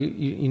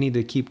You need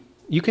to keep...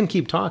 You can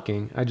keep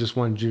talking. I just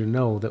wanted you to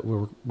know that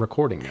we're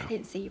recording now. I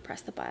didn't see you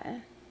press the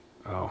button.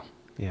 Oh,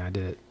 yeah, I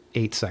did it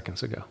 8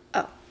 seconds ago.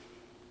 Oh,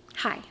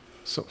 hi.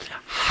 So,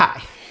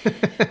 hi.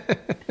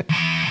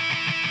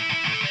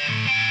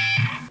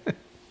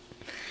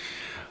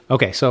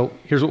 Okay, so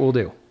here's what we'll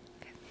do.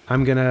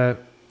 I'm going to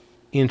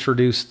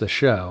introduce the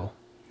show,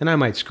 and I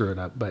might screw it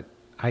up, but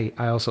I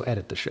also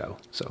edit the show.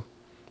 So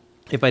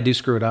if I do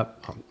screw it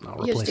up, I'll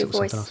replace it with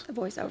something else.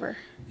 Voiceover.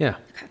 Yeah.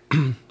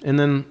 Okay. And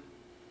then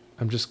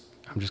I'm just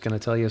going to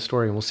tell you a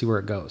story, and we'll see where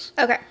it goes.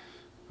 Okay.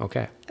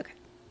 Okay. Okay.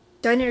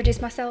 Do I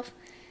introduce myself?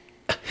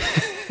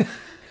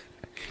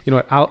 You know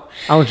what?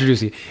 I'll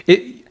introduce you.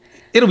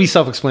 It'll be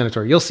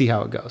self-explanatory. You'll see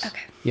how it goes.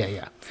 Okay.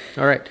 Yeah.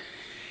 All right.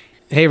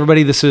 Hey,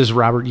 everybody. This is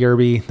Robert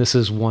Yerby. This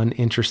is One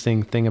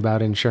Interesting Thing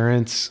About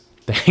Insurance.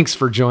 Thanks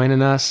for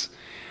joining us.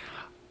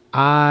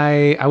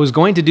 I was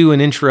going to do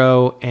an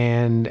intro,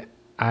 and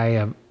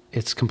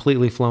it's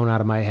completely flown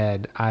out of my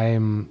head.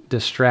 I'm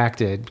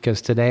distracted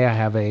because today I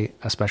have a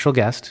special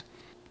guest.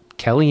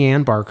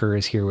 Kellyanne Barker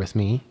is here with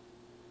me.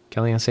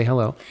 Kellyanne, say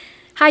hello.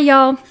 Hi,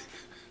 y'all.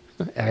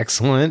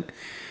 Excellent.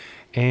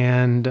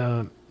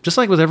 And just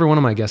like with every one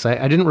of my guests,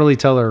 I didn't really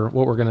tell her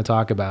what we're going to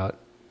talk about.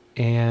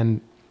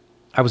 And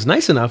I was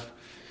nice enough,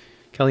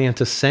 Kellyanne,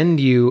 to send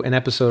you an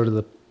episode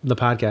of the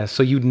podcast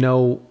so you'd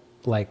know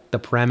like the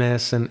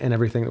premise and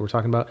everything that we're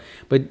talking about.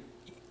 But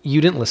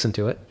you didn't listen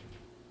to it.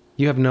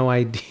 You have no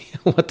idea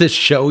what this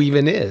show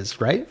even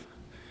is, right?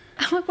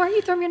 I'm like, why are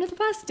you throwing me under the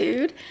bus,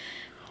 dude?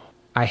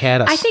 I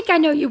think I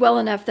know you well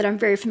enough that I'm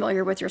very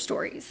familiar with your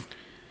stories.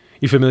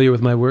 You familiar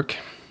with my work?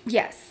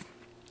 Yes.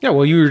 Yeah,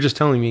 well, you were just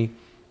telling me.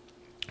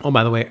 Oh,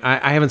 by the way,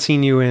 I haven't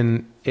seen you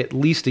in at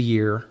least a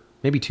year,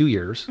 maybe 2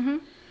 years. Mm-hmm.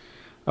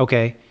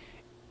 Okay.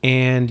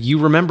 And you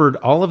remembered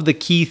all of the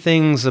key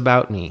things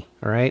about me,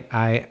 all right?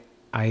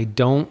 I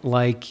don't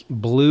like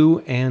blue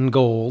and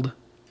gold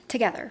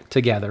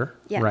Together.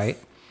 Yes. Right?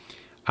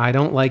 I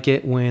don't like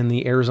it when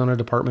the Arizona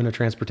Department of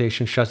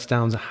Transportation shuts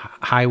down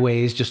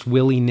highways just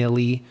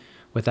willy-nilly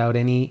without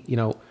any,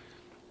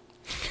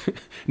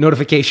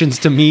 notifications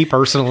to me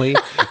personally.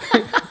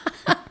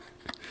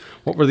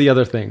 What were the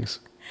other things?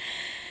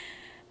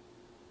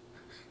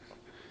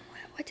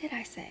 What did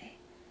I say?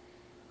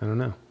 I don't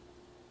know.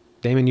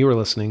 Damon, you were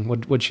listening.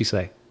 What'd she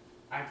say?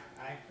 I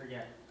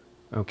forget.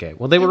 Okay.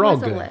 Well, they were all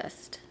good. A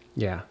list.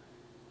 Yeah.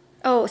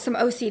 Oh, some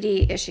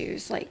OCD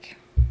issues, like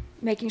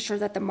making sure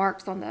that the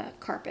marks on the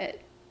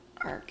carpet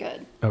are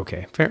good.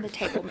 Okay. Fair. And the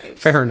table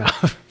moves. Fair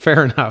enough.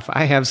 Fair enough.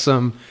 I have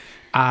some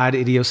odd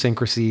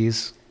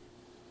idiosyncrasies.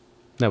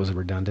 That was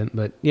redundant,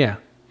 but yeah.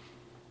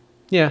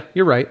 Yeah,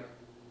 you're right.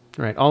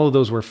 Right. All of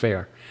those were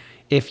fair.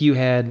 If you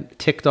had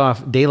ticked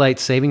off daylight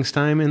savings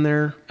time in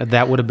there,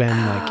 that would have been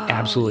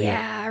absolutely.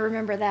 Yeah, I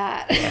remember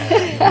that. Yeah,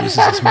 he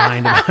loses his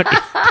mind about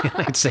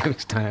daylight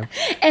savings time.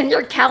 And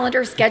your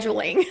calendar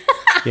scheduling.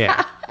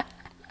 Yeah.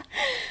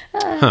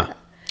 Huh.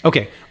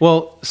 Okay.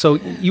 Well, so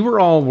you were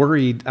all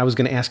worried I was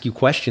going to ask you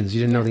questions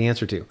you didn't know the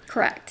answer to.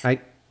 Correct.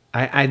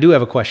 I do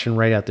have a question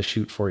right out the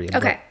chute for you.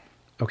 Okay.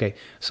 Okay.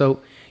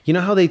 So you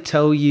know how they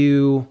tell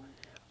you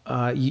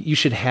you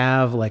should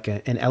have like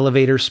an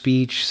elevator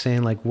speech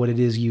saying like what it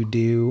is you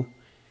do?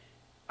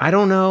 I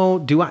don't know.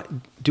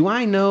 Do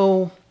I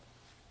know?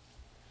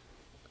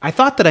 I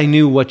thought that I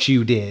knew what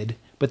you did,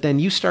 but then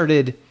you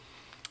started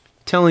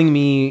telling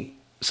me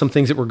some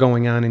things that were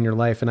going on in your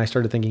life, and I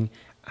started thinking,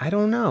 I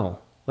don't know.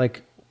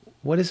 Like,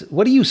 what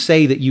do you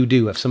say that you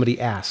do if somebody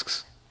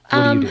asks?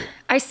 What do you do?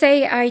 I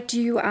say I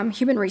do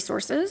human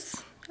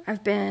resources.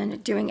 I've been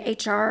doing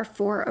HR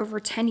for over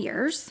 10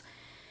 years.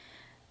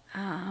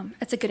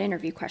 That's a good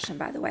interview question,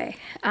 by the way.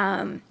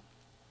 That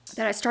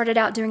I started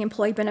out doing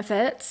employee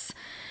benefits,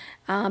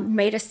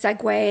 made a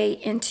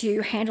segue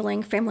into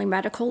handling family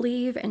medical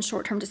leave and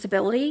short-term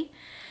disability.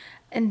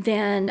 And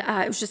then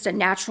it was just a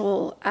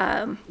natural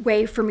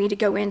way for me to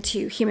go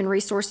into human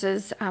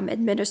resources,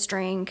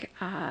 administering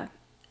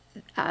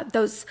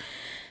those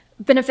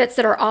benefits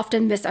that are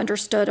often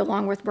misunderstood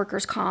along with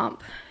workers'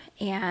 comp.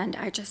 And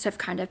I just have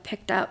kind of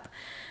picked up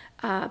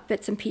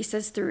bits and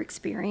pieces through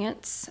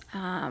experience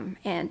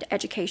and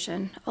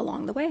education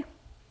along the way.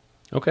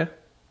 Okay.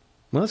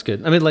 Well, that's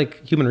good. I mean,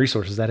 like human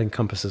resources, that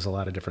encompasses a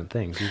lot of different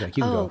things.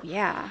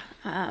 Yeah.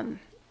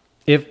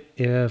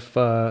 If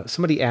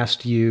somebody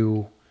asked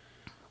you,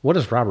 what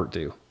does Robert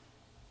do?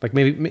 Like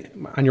maybe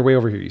on your way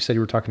over here, you said you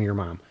were talking to your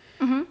mom.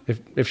 Mm-hmm.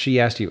 If she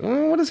asked you,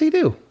 what does he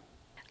do?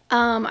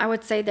 I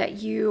would say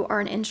that you are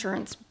an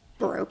insurance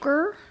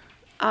broker.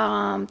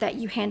 That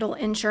you handle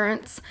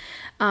insurance,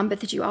 but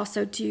that you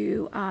also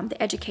do the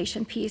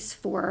education piece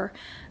for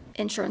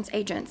insurance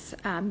agents,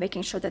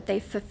 making sure that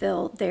they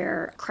fulfill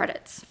their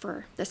credits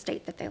for the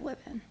state that they live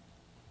in.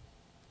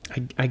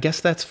 I guess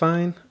that's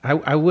fine.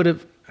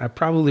 I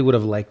probably would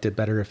have liked it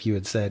better if you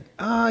had said,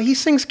 he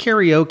sings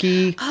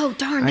karaoke. Oh,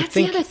 darn. That's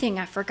the other thing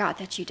I forgot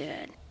that you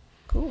did.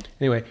 Cool.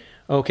 Anyway.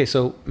 Okay.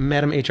 So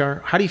Madam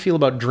HR, how do you feel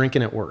about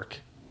drinking at work?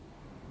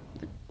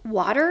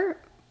 Water?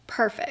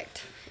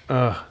 Perfect.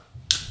 What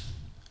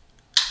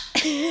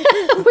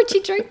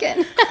you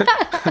drinking?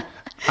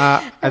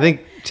 I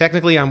think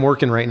technically I'm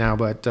working right now,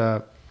 but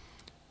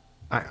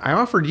I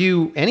offered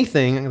you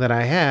anything that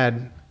I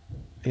had,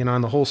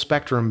 on the whole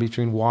spectrum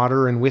between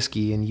water and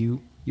whiskey, and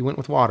you went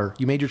with water.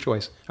 You made your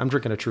choice. I'm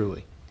drinking a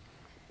Truly.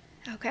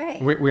 Okay.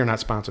 We are not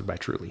sponsored by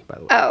Truly, by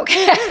the way. Oh,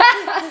 okay.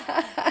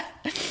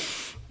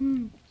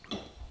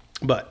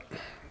 But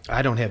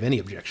I don't have any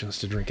objections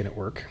to drinking at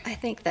work. I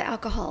think the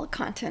alcohol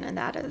content in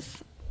that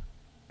is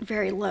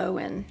very low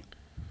and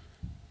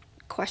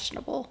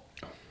questionable.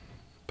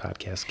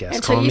 Podcast guest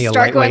Until calling me you a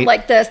start going lightweight.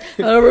 like this.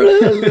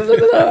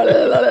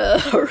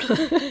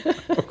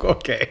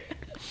 Okay.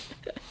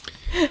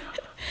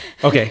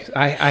 Okay,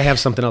 I have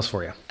something else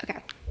for you. Okay.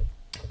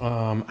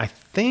 I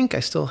think I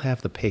still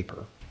have the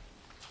paper.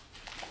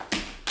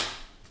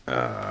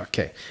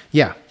 Okay.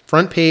 Yeah.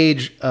 Front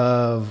page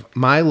of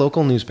my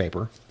local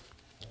newspaper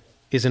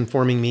is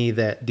informing me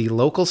that the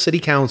local city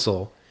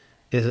council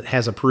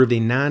has approved a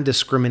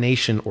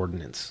non-discrimination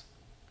ordinance.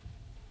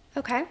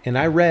 Okay. And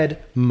I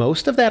read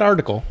most of that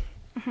article,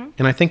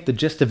 and I think the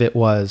gist of it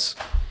was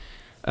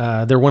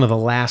they're one of the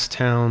last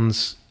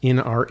towns in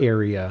our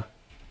area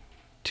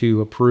to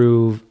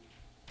approve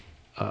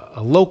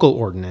a local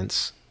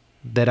ordinance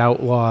that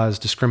outlaws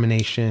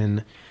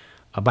discrimination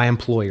by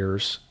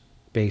employers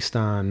based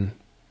on,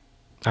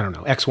 I don't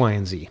know, X, Y,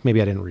 and Z.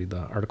 Maybe I didn't read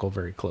the article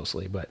very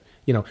closely, but,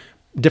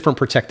 different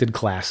protected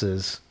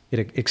classes.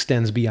 It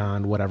extends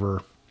beyond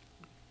whatever,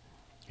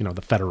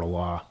 the federal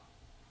law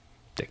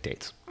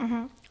dictates.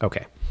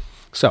 Okay.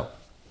 So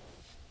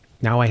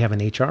now I have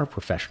an HR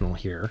professional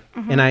here,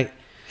 and I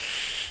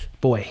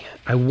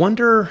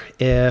wonder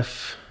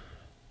if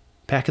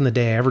back in the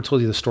day I ever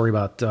told you the story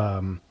about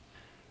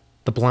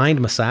the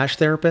blind massage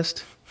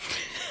therapist.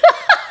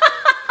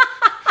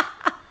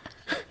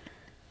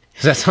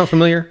 Does that sound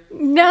familiar?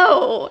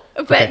 No,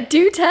 but Okay.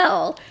 do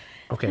tell.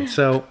 Okay,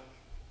 so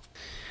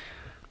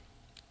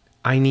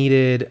I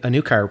needed a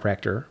new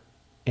chiropractor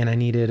and I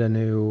needed a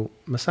new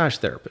massage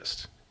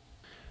therapist.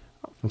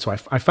 And so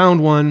I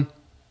found one.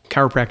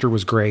 Chiropractor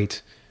was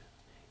great.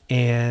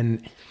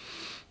 And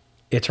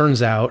it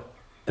turns out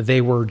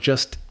they were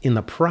just in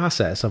the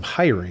process of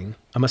hiring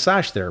a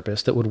massage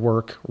therapist that would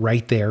work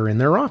right there in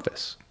their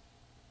office.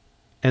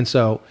 And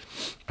so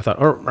I thought,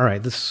 all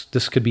right,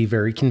 this could be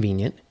very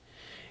convenient.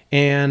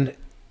 And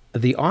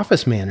the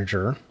office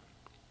manager,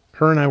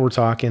 her and I were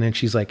talking, and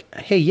she's like,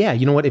 hey, yeah,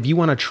 you know what? If you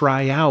want to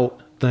try out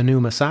the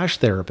new massage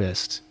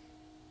therapist,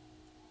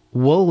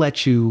 we'll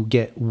let you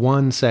get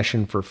one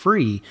session for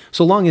free,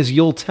 so long as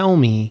you'll tell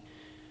me,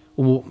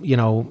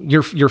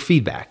 your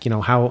feedback,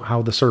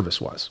 how the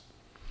service was.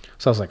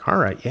 So I was like, all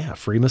right, yeah,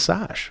 free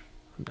massage.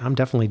 I'm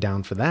definitely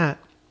down for that.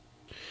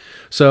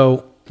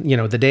 So,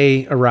 the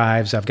day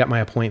arrives, I've got my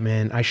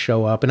appointment, I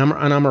show up, and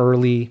I'm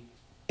early,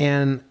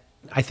 and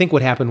I think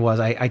what happened was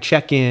I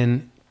check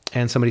in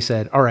and somebody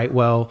said, all right,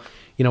 well,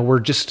 we're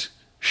just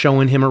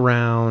showing him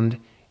around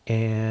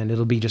and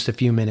it'll be just a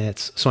few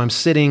minutes. So I'm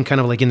sitting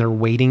kind of like in their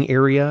waiting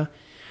area,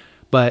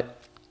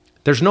 but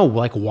there's no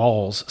like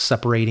walls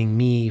separating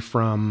me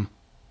from,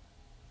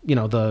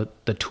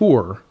 the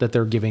tour that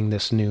they're giving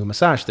this new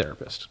massage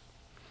therapist.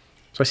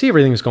 So I see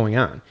everything that's going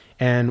on.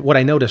 And what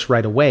I notice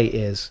right away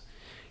is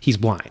he's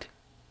blind.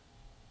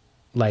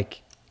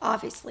 Like,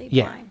 Obviously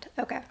Yeah. blind.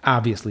 Okay.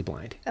 obviously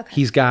blind. Okay.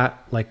 He's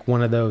got like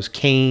one of those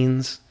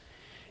canes,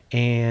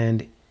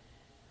 and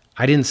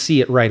I didn't see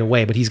it right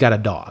away, but he's got a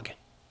dog.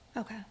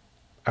 Okay.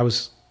 I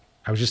was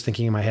just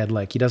thinking in my head,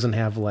 like, he doesn't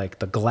have like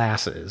the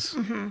glasses.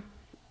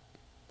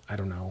 I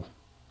don't know,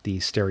 the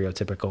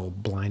stereotypical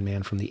blind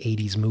man from the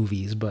 80s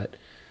movies, but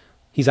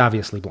he's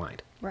obviously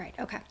blind. Right.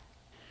 Okay.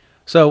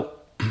 So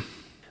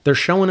they're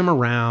showing him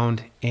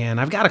around, and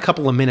I've got a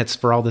couple of minutes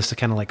for all this to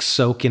kind of like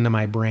soak into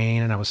my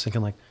brain. And I was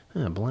thinking like,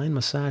 blind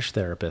massage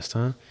therapist,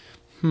 huh?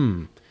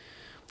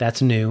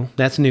 That's new.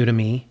 That's new to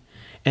me.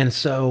 And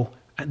so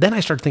then I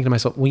started thinking to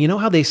myself, well, you know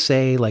how they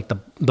say like the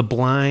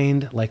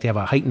blind, like they have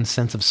a heightened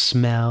sense of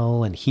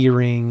smell and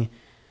hearing.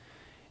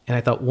 And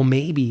I thought, well,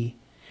 maybe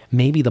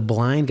the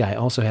blind guy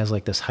also has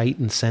like this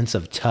heightened sense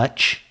of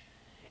touch.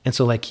 And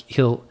so like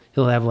he'll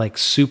have like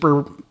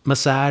super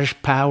massage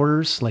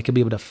powers. Like he'll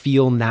be able to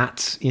feel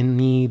knots in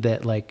me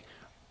that like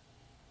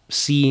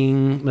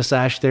seeing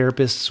massage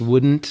therapists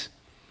wouldn't.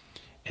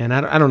 And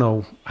I don't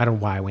know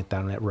why I went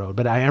down that road,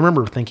 but I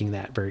remember thinking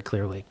that very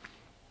clearly.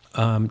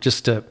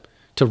 Just to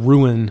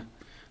ruin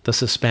the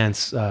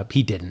suspense,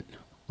 he didn't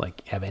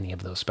like have any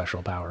of those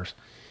special powers.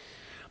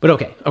 But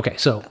okay.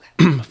 So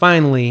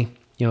finally,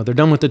 they're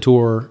done with the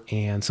tour,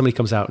 and somebody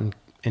comes out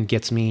and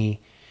gets me,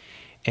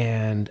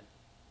 and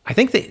I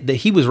think that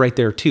he was right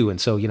there too.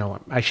 And so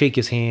I shake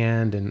his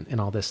hand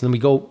and all this, and then we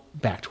go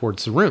back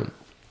towards the room.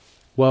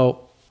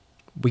 Well,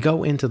 we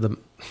go into the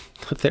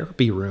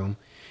therapy room,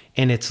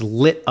 and it's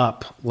lit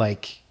up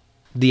like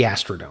the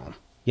Astrodome.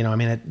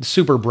 It's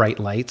super bright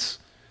lights.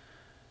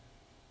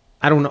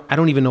 I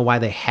don't even know why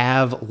they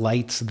have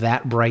lights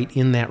that bright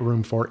in that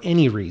room for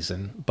any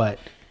reason, but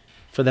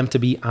for them to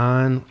be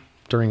on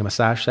during a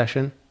massage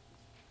session,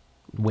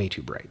 way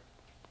too bright.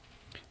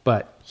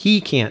 But he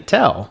can't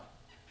tell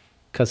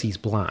because he's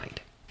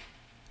blind.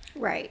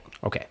 Right.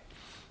 Okay.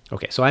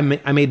 So I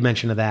made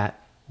mention of that.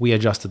 We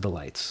adjusted the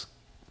lights.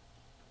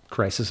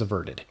 Crisis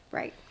averted.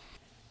 Right.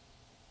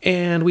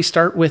 And we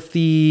start with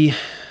the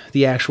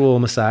actual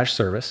massage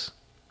service.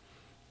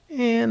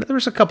 And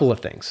there's a couple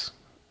of things.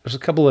 There's a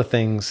couple of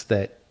things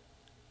that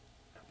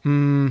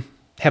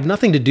have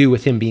nothing to do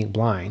with him being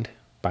blind,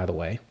 by the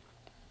way,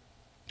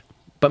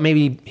 but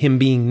maybe him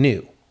being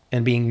new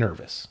and being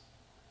nervous.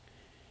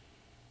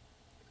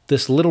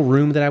 This little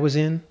room that I was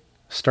in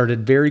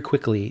started very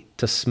quickly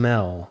to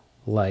smell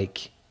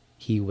like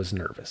he was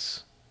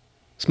nervous.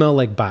 Smell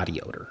like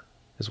body odor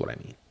is what I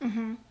mean.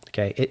 Mm-hmm.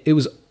 Okay, it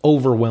was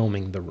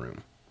overwhelming the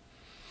room.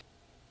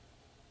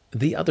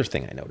 The other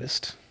thing I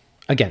noticed,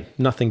 again,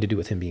 nothing to do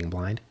with him being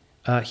blind,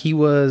 he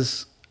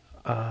was,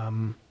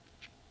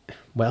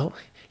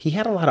 he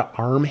had a lot of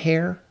arm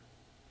hair.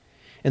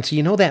 And so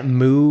you know that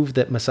move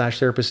that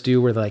massage therapists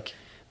do where like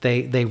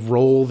they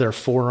roll their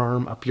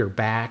forearm up your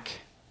back,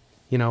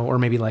 or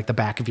maybe like the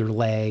back of your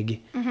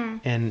leg. Mm-hmm.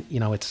 And,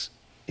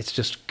 it's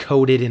just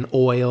coated in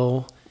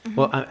oil. Mm-hmm.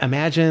 Well,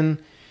 imagine,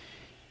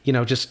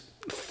 just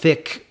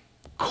thick,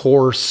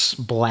 coarse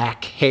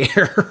black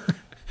hair,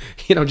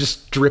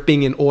 just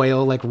dripping in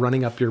oil, like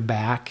running up your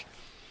back.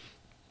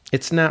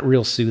 It's not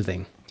real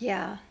soothing.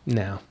 Yeah.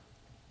 No,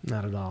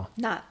 not at all.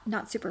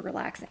 Not super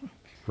relaxing.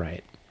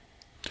 Right.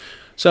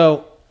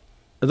 So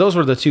those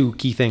were the two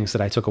key things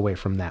that I took away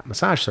from that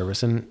massage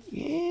service. And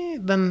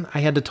then I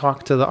had to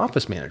talk to the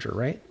office manager,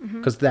 right?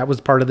 Because that was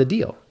part of the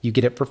deal. You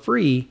get it for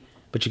free,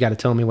 but you got to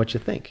tell me what you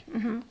think.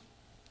 Mm-hmm.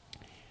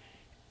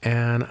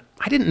 And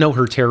I didn't know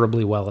her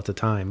terribly well at the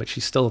time, but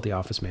she's still the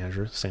office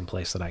manager, same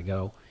place that I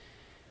go.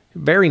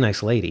 Very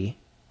nice lady.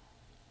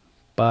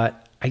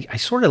 But I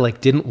sort of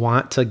like didn't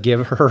want to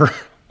give her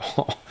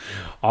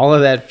all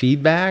of that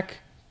feedback.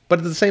 But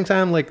at the same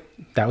time, like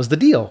that was the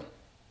deal,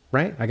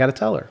 right? I got to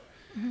tell her.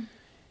 Mm-hmm.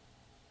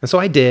 And so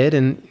I did.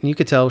 And you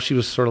could tell she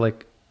was sort of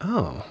like,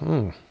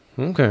 oh,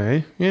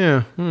 okay.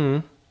 Yeah.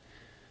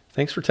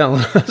 Thanks for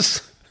telling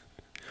us.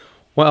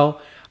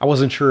 Well, I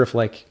wasn't sure if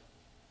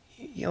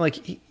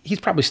he's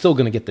probably still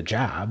going to get the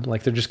job.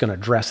 Like they're just going to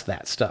address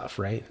that stuff,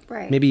 right?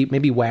 Right.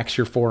 Maybe wax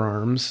your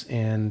forearms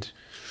and,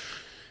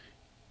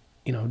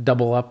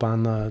 double up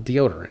on the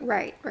deodorant.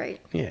 Right.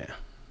 Yeah.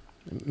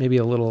 Maybe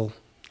a little,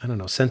 I don't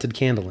know, scented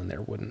candle in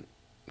there wouldn't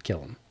kill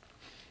him.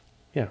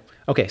 Yeah.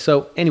 Okay.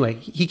 So anyway,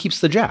 he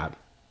keeps the job.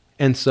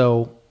 And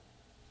so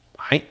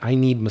I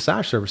need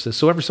massage services.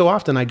 So every so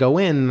often I go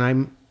in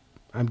and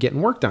I'm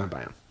getting worked on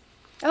by him.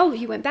 Oh,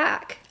 you went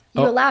back.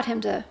 You allowed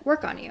him to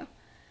work on you.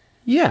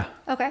 Yeah.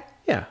 Okay.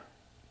 Yeah.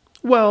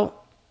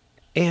 Well,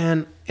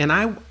 and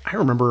I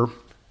remember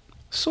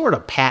sort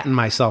of patting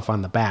myself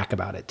on the back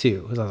about it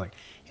too. Because I was like,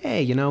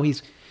 hey,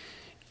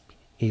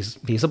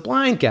 he's a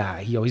blind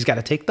guy. He's got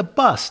to take the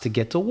bus to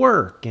get to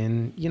work.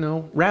 And,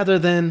 rather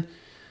than,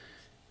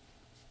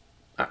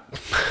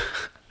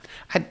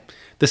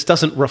 this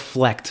doesn't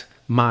reflect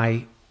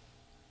my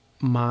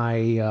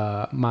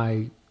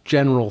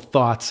general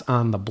thoughts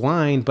on the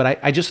blind, but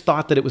I just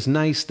thought that it was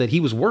nice that he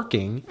was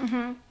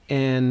working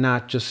and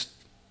not just,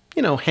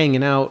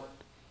 hanging out.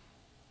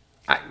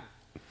 I'm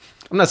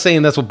not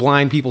saying that's what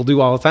blind people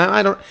do all the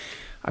time.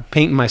 I'm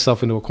painting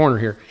myself into a corner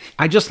here.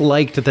 I just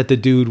liked that the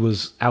dude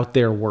was out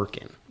there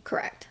working.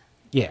 Correct.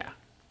 Yeah.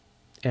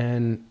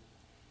 And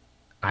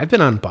I've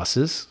been on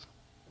buses.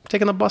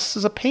 Taking the bus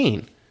is a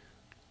pain.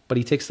 But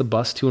he takes the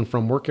bus to and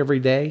from work every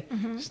day.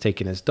 Mm-hmm. He's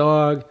taking his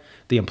dog.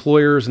 The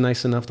employer is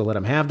nice enough to let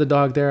him have the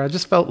dog there. I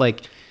just felt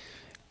like,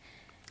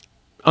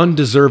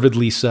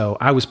 undeservedly so,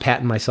 I was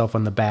patting myself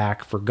on the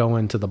back for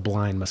going to the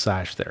blind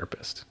massage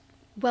therapist.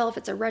 Well, if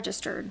it's a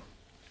registered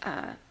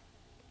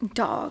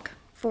dog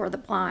for the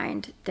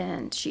blind,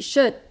 then she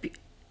should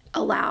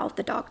allow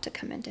the dog to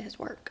come into his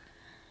work.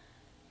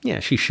 Yeah,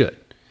 she should.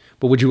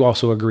 But would you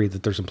also agree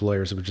that there's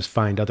employers that would just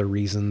find other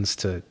reasons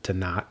to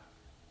not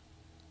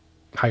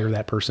hire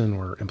that person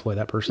or employ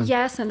that person?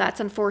 Yes, and that's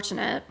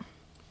unfortunate.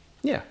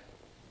 Yeah.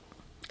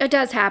 It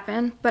does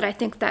happen, but I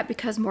think that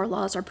because more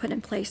laws are put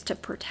in place to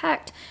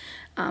protect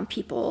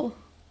people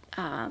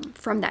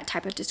from that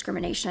type of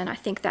discrimination, I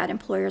think that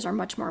employers are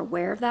much more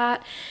aware of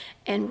that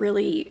and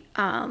really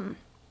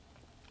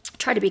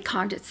try to be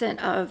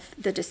cognizant of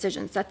the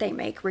decisions that they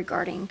make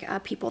regarding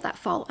people that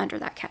fall under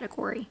that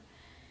category.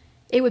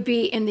 It would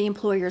be in the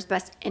employer's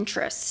best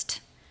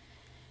interest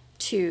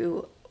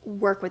to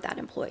work with that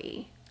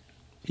employee.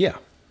 Yeah,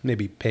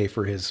 maybe pay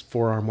for his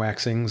forearm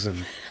waxings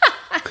and...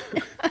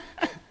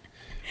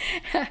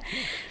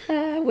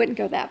 I wouldn't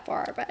go that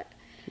far, but...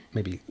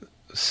 Maybe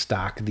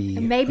stock the...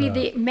 Maybe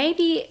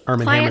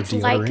clients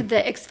like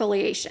the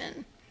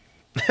exfoliation.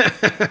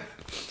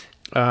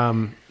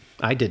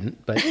 I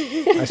didn't, but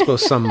I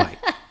suppose some might.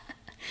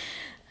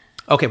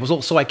 Okay,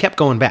 well, so I kept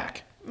going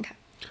back. Okay.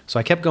 So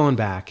I kept going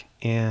back,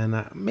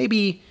 and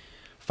maybe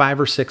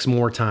 5 or 6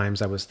 more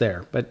times I was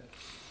there. But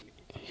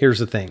here's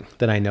the thing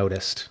that I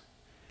noticed.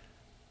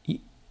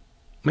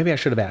 Maybe I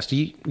should have asked. Do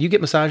you get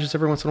massages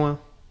every once in a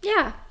while?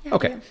 Yeah,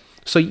 Okay.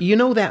 So you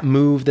know that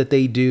move that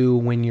they do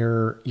when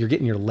you're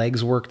getting your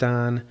legs worked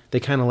on? They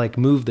kind of like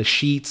move the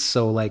sheets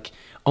so like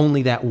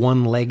only that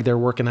one leg they're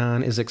working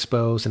on is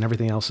exposed and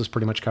everything else is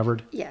pretty much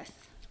covered? Yes.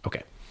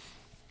 Okay.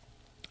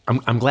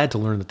 I'm glad to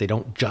learn that they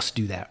don't just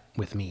do that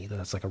with me.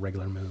 That's like a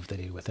regular move they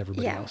do with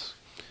everybody else.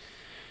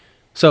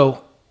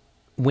 So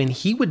when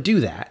he would do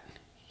that,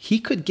 he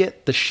could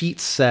get the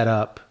sheets set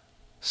up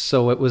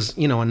so it was,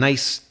 a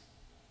nice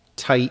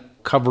tight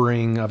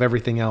covering of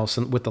everything else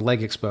and with the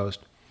leg exposed.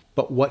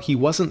 But what he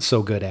wasn't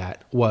so good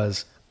at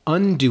was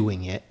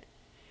undoing it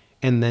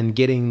and then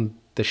getting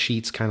the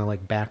sheets kind of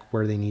like back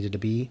where they needed to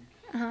be.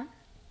 Uh-huh.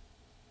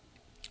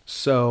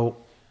 So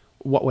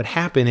what would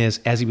happen is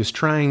as he was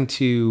trying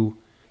to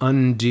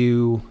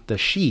undo the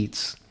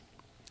sheets,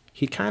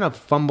 he'd kind of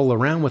fumble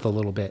around with a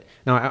little bit.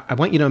 Now, I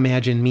want you to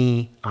imagine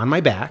me on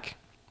my back,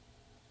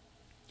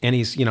 and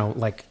he's,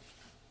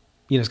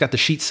 he's got the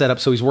sheet set up,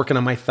 so he's working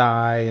on my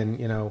thigh, and,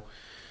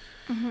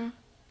 mm-hmm.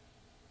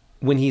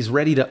 When he's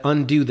ready to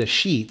undo the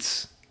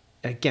sheets,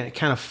 again,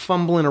 kind of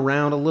fumbling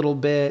around a little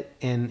bit,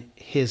 and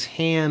his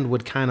hand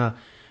would kind of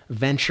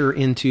venture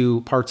into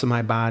parts of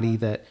my body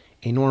that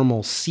a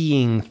normal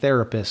seeing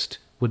therapist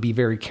would be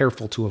very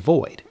careful to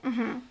avoid.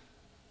 Mm-hmm.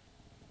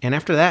 And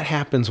after that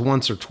happens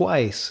once or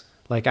twice,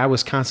 like I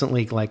was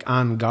constantly like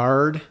on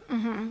guard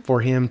mm-hmm. for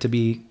him to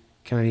be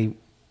kind of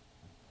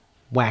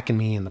whacking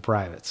me in the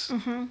privates.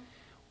 Mm-hmm.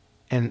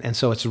 And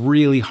so it's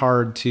really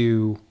hard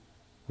to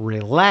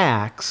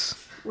relax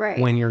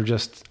when you're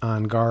just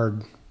on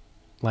guard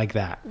like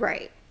that.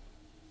 Right.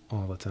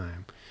 All the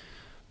time.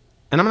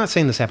 And I'm not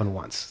saying this happened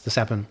once. This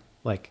happened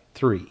like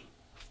 3,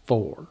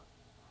 4,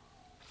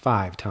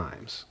 5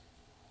 times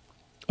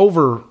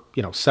over,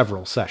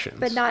 several sessions.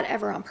 But not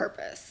ever on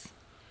purpose.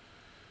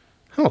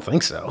 I don't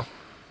think so.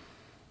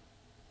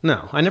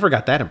 No, I never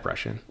got that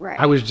impression. Right.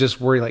 I was just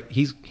worried like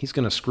he's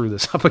going to screw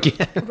this up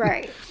again.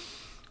 Right.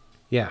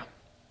 Yeah.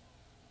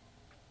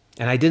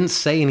 And I didn't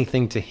say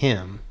anything to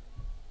him.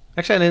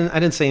 Actually, I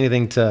didn't say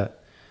anything to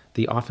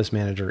the office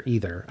manager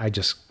either. I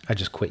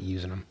just quit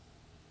using them.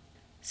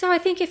 So I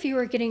think if you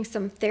were getting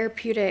some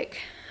therapeutic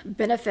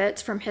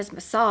benefits from his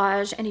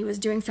massage and he was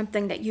doing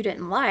something that you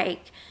didn't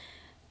like,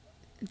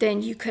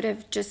 then you could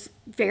have just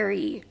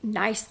very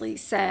nicely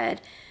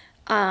said,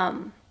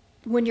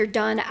 when you're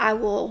done, I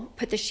will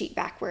put the sheet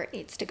back where it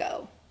needs to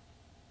go.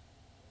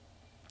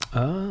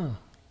 Oh.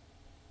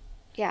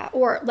 Yeah,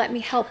 or let me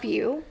help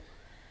you.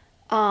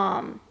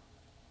 And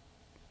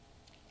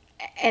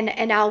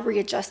I'll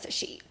readjust the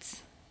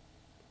sheets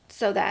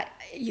so that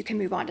you can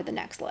move on to the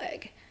next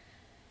leg.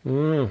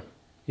 Yeah,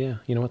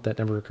 you know what? That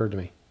never occurred to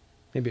me.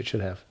 Maybe it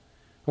should have.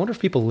 I wonder if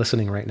people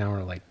listening right now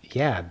are like,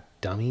 yeah,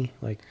 dummy.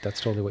 Like, that's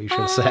totally what you should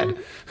have said.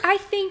 I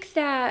think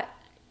that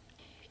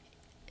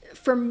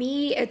for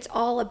me, it's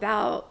all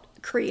about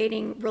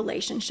creating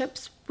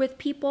relationships with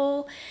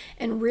people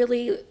and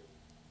really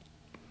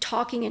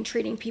talking and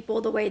treating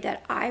people the way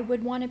that I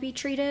would want to be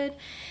treated.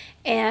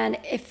 And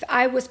if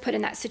I was put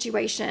in that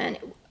situation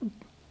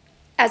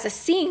as a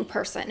seeing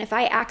person, if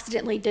I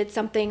accidentally did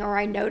something or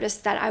I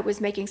noticed that I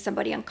was making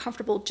somebody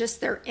uncomfortable,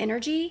 just their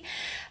energy,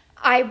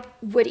 I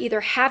would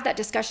either have that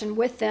discussion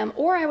with them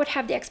or I would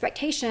have the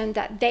expectation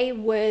that they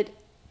would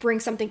bring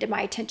something to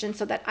my attention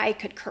so that I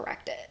could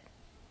correct it.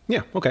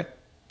 Yeah, okay.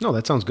 No,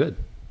 that sounds good.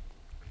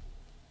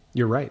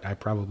 You're right. I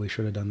probably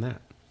should have done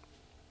that.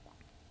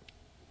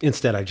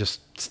 Instead, I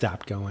just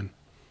stopped going.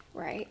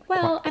 Right.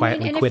 Well,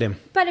 quietly quit him.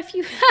 But if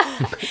you,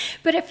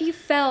 but if you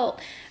felt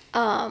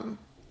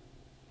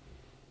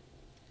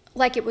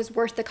like it was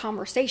worth the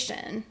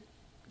conversation,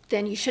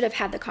 then you should have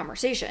had the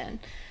conversation.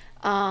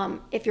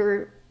 If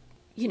you're,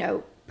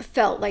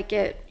 felt like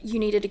you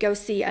needed to go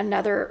see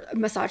another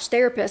massage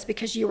therapist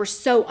because you were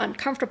so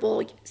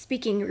uncomfortable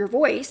speaking your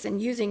voice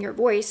and using your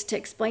voice to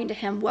explain to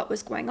him what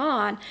was going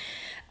on,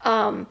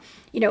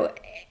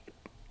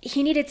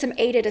 he needed some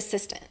aided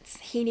assistance.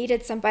 He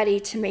needed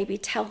somebody to maybe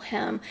tell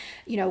him,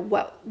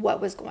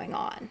 what was going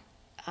on,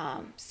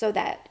 so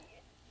that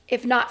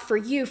if not for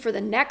you, for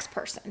the next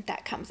person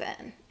that comes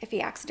in, if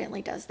he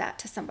accidentally does that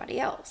to somebody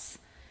else.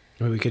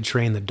 Maybe we could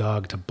train the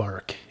dog to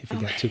bark if he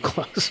got too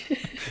close.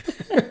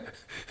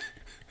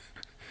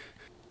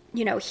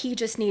 He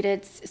just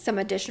needed some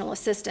additional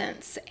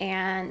assistance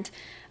and,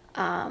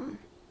 some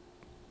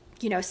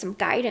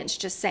guidance,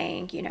 just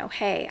saying,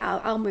 hey,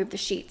 I'll move the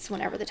sheets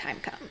whenever the time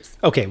comes.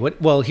 Okay.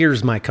 Well,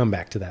 here's my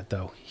comeback to that,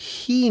 though.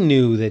 He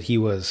knew that he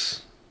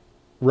was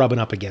rubbing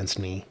up against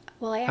me.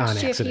 Well, I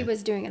asked you if he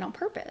was doing it on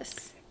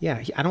purpose.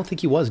 Yeah, I don't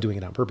think he was doing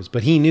it on purpose,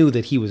 but he knew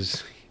that he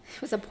was.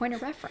 It was a point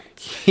of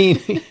reference.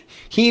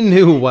 He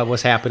knew what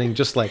was happening,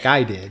 just like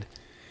I did.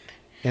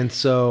 And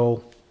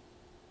so,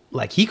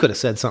 like, he could have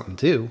said something,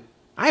 too.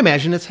 I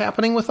imagine it's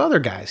happening with other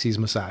guys he's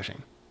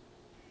massaging.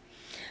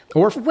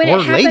 Or when it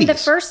happened ladies. The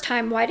first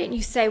time, why didn't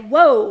you say,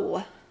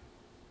 whoa,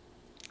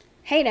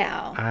 hey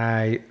now?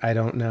 I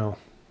don't know.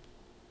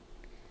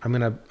 I'm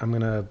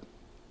gonna.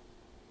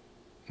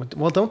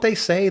 Well, don't they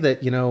say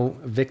that,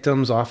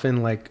 victims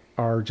often like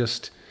are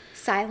just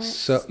silent?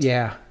 So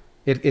yeah,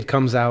 it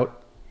comes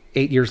out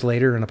 8 years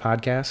later in a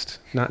podcast,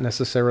 not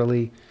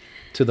necessarily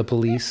to the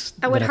police.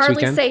 I would the next hardly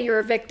weekend. say you're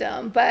a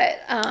victim, but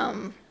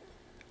I'm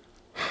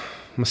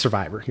a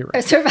survivor. You're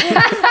right. a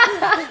survivor.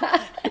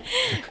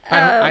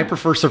 I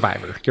prefer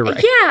survivor. You're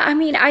right. Yeah, I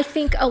mean, I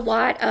think a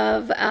lot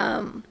of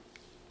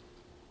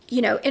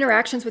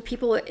interactions with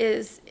people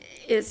is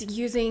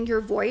using your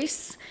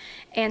voice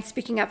and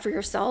speaking up for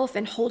yourself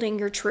and holding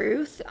your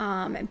truth,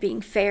 and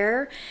being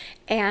fair,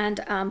 and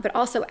but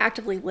also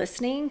actively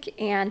listening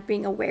and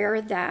being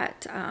aware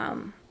that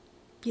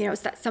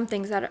that some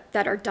things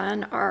that are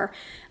done are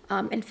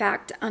in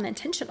fact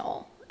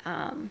unintentional.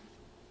 But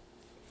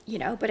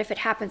if it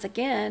happens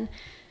again,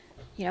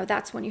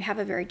 that's when you have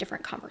a very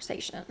different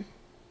conversation.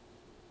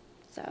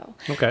 So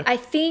Okay. I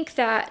think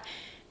that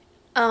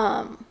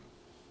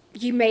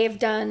you may have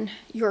done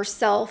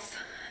yourself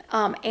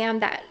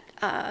and that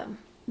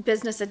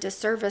business a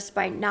disservice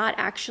by not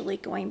actually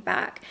going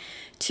back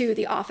to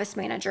the office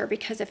manager,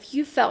 because if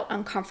you felt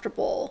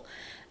uncomfortable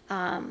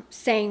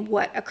saying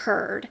what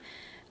occurred,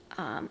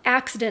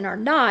 accident or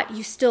not,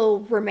 you still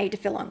were made to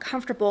feel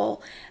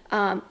uncomfortable.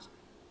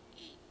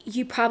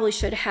 You probably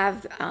should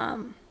have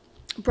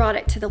brought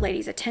it to the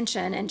lady's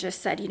attention and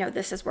just said,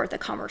 this is worth a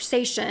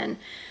conversation.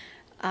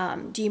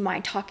 Do you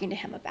mind talking to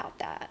him about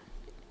that?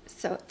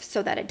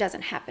 So that it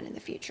doesn't happen in the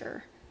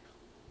future.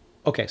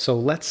 Okay, so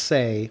let's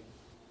say,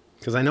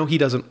 because I know he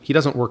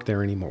doesn't work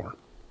there anymore.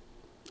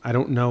 I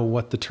don't know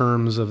what the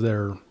terms of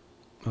their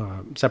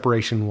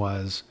separation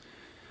was,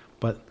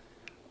 but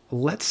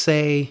let's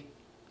say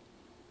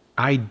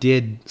I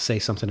did say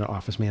something to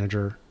office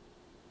manager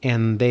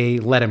and they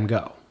let him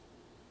go,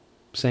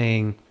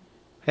 saying,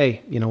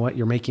 hey, you know what,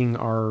 you're making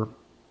our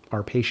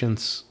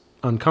patients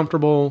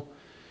uncomfortable,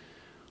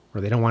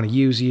 or they don't want to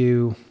use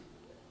you,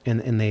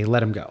 and they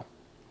let him go.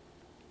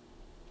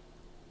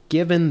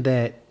 Given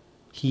that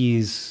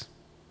he's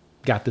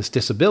got this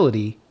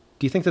disability,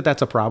 do you think that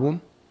that's a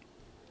problem?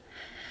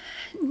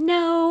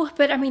 No,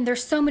 but I mean,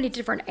 there's so many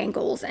different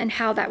angles and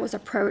how that was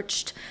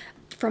approached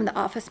from the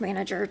office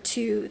manager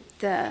to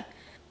the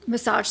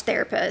massage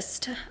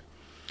therapist.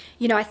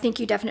 I think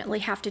you definitely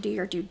have to do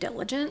your due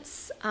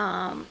diligence.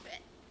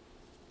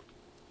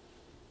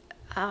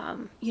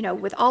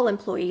 With all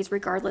employees,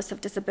 regardless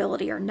of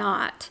disability or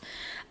not,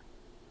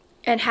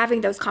 and having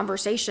those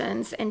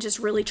conversations and just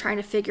really trying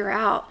to figure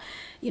out,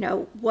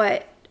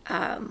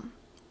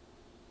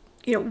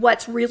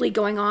 what's really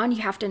going on.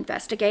 You have to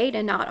investigate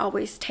and not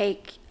always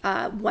take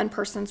one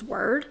person's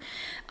word.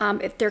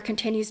 If there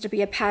continues to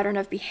be a pattern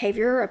of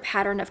behavior, a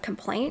pattern of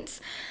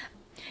complaints,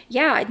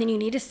 then you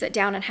need to sit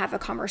down and have a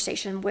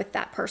conversation with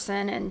that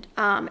person. And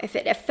if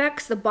it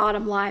affects the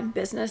bottom line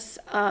business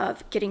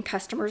of getting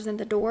customers in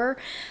the door,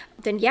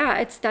 then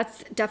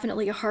that's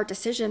definitely a hard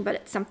decision, but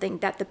it's something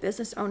that the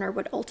business owner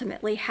would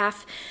ultimately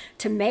have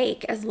to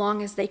make, as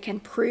long as they can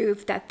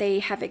prove that they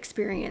have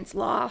experienced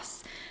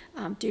loss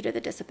due to the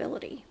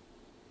disability.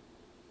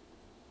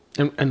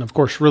 And of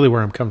course, really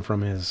where I'm coming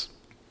from is,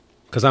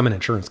 because I'm an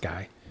insurance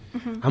guy,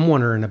 I'm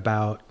wondering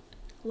about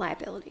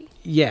Liability.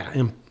 Yeah,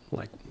 and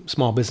like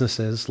small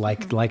businesses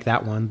like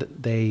that one,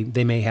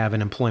 they may have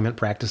an employment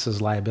practices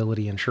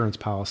liability insurance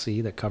policy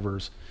that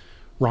covers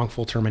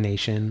wrongful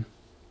termination.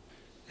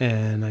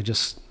 And I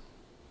just,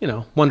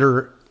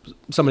 wonder,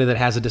 somebody that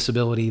has a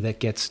disability that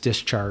gets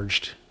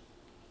discharged,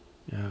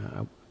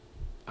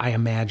 I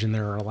imagine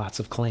there are lots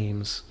of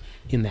claims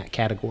in that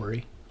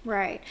category.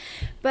 Right.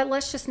 But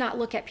let's just not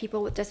look at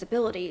people with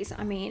disabilities.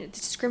 I mean,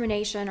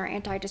 discrimination or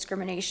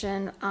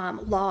anti-discrimination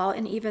law,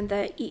 and even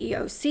the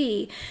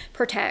EEOC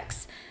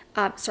protects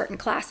certain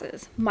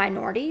classes,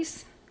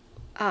 minorities,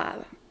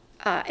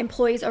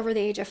 employees over the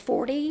age of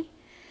 40,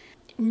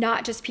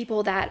 not just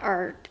people that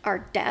are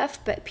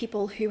deaf, but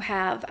people who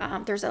have,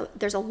 there's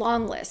a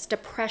long list: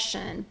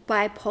 depression,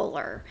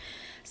 bipolar,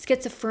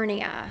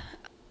 schizophrenia,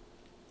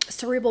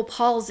 cerebral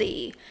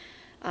palsy,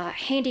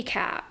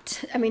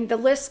 handicapped. I mean, the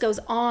list goes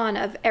on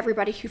of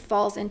everybody who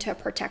falls into a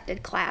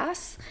protected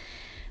class.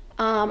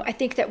 I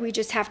think that we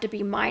just have to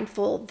be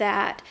mindful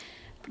that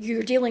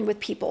you're dealing with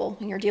people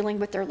and you're dealing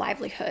with their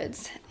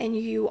livelihoods, and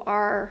you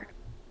are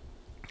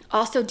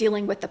also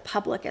dealing with the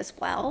public as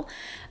well.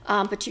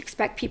 But you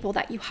expect people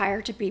that you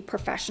hire to be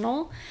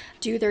professional,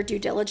 do their due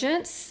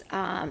diligence,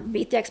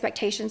 meet the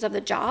expectations of the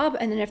job.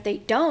 And then if they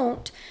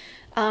don't,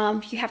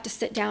 you have to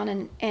sit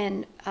down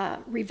and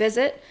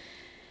revisit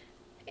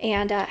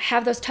and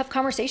have those tough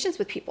conversations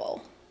with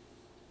people.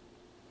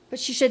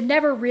 But you should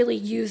never really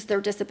use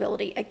their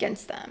disability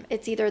against them.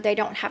 It's either they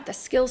don't have the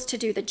skills to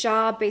do the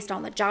job based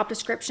on the job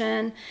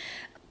description,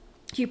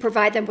 you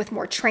provide them with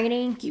more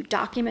training, you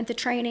document the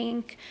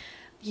training,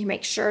 you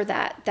make sure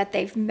that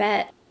they've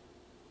met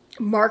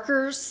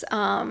markers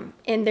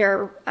in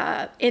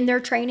their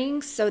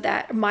training, so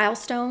that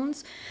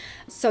milestones,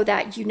 so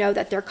that you know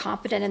that they're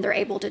competent and they're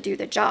able to do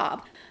the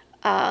job.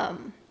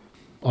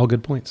 All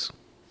good points.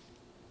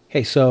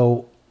 Hey,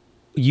 so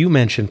you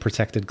mentioned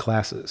protected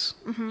classes.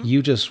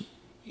 You just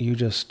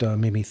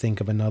made me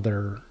think of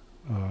another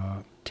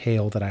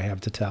tale that I have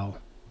to tell,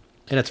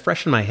 and it's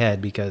fresh in my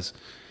head because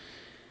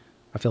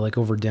I feel like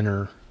over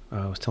dinner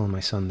I was telling my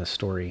son this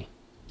story.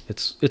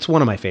 It's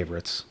one of my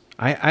favorites.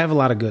 I have a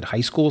lot of good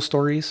high school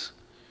stories.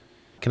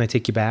 Can I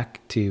take you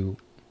back to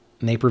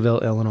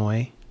Naperville,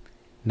 Illinois,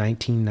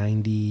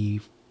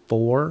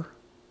 1994?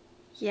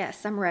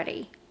 Yes, I'm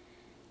ready.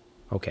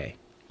 Okay.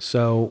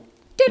 So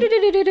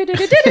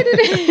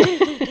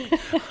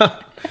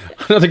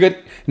another good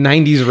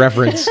 90s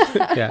reference.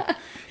 Yeah.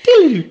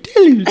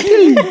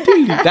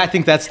 I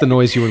think that's the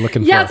noise you were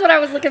looking for. Yeah, that's what I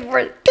was looking for.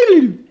 Is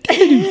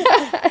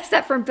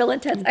that from Bill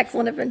and Ted's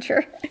Excellent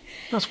Adventure?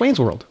 No, it's Wayne's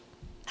World.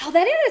 Oh,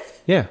 that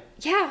is. Yeah.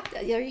 Yeah,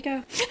 there you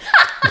go.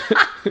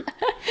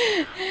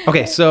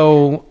 Okay,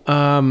 so,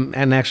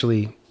 and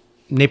actually,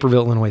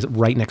 Naperville, Illinois is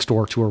right next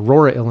door to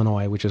Aurora,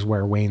 Illinois, which is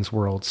where Wayne's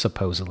World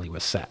supposedly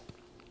was set.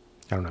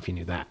 I don't know if you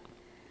knew that.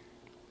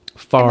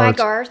 Am I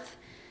Garth?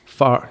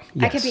 Far,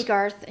 yes. I could be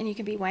Garth, and you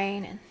can be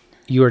Wayne. And...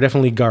 You are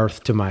definitely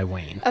Garth to my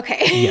Wayne.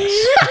 Okay.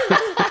 Yes.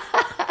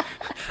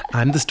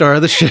 I'm the star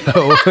of the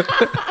show.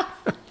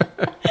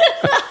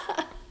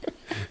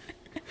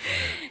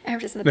 I'm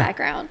just in the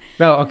background.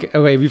 No,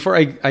 okay. Before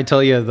I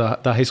tell you the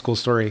high school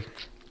story,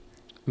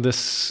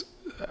 this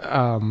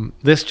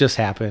just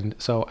happened.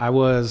 So I'm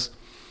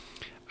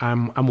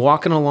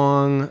walking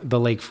along the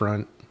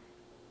lakefront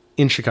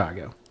in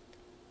Chicago.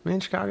 Am I in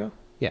Chicago?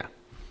 Yeah.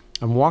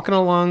 I'm walking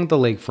along the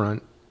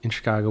lakefront in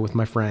Chicago with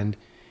my friend,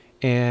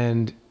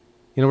 and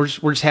we're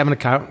just having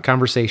a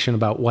conversation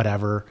about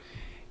whatever,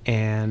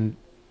 and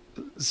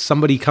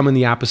somebody coming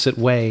the opposite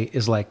way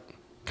is like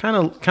kind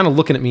of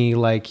looking at me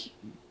like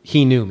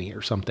he knew me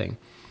or something.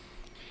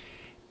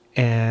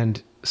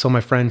 And so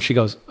my friend, she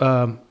goes,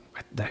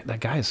 that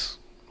guy's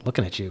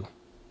looking at you.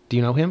 Do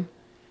you know him?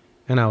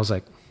 And I was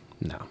like,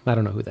 no, I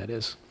don't know who that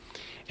is.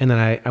 And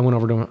then I went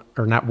over to him,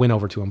 or not went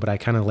over to him, but I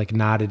kind of like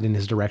nodded in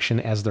his direction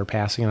as they're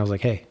passing. And I was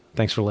like, hey,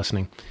 thanks for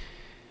listening.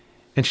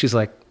 And she's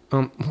like,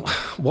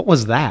 what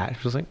was that?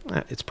 She was like,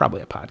 it's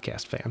probably a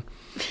podcast fan.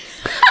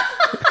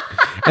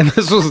 And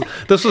this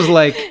was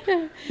like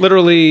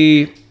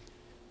literally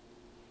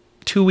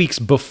 2 weeks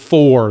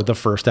before the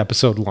first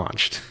episode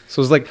launched.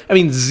 So it was like,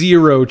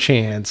 zero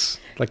chance.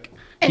 Like,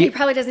 and he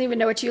probably doesn't even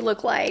know what you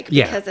look like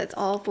because it's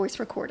all voice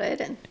recorded.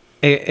 And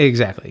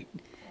exactly.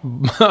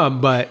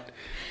 But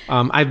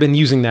I've been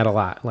using that a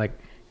lot. Like,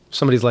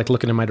 somebody's like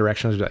looking in my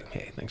direction, I was like,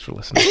 hey, thanks for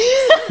listening.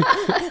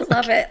 I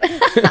love it.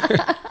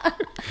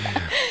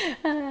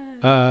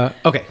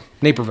 Okay,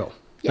 Naperville,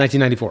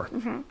 1994.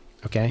 Mm-hmm.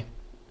 Okay,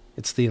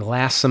 it's the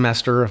last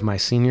semester of my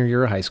senior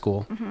year of high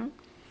school,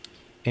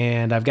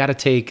 and I've got to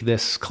take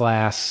this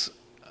class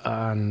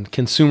on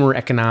consumer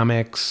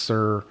economics,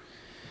 or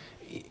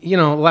a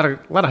lot of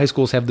high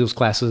schools have those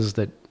classes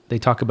that they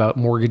talk about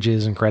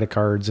mortgages and credit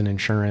cards and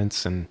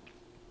insurance, and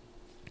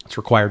it's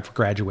required for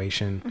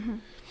graduation. Mm-hmm.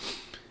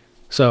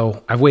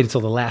 So I've waited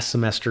till the last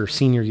semester,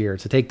 senior year,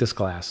 to take this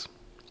class.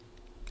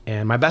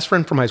 And my best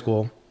friend from high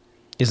school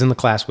is in the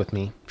class with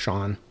me,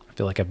 Sean. I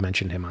feel like I've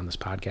mentioned him on this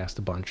podcast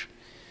a bunch.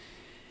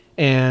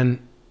 And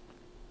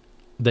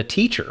the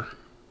teacher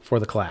for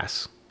the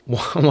class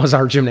was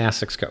our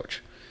gymnastics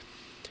coach.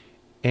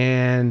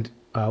 And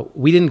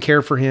we didn't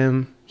care for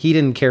him. He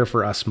didn't care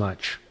for us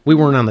much. We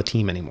weren't on the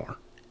team anymore.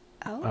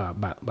 Oh.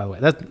 By the way,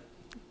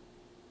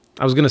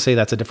 I was going to say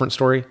that's a different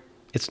story.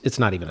 It's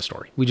not even a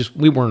story.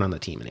 We weren't on the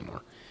team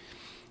anymore.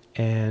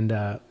 And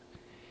I'm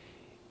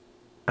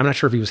not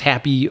sure if he was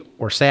happy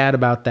or sad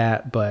about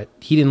that, but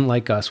he didn't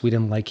like us. We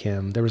didn't like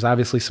him. There was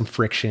obviously some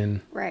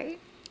friction. Right.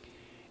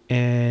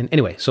 And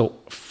anyway, so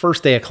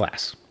first day of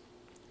class.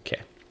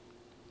 Okay.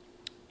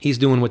 He's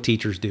doing what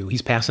teachers do.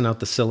 He's passing out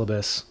the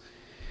syllabus,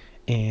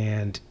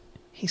 and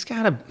he's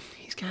gotta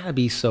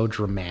be so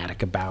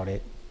dramatic about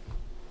it.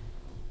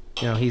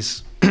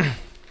 He's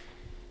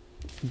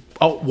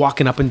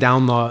walking up and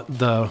down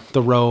the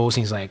rows,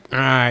 and he's like, all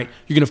right,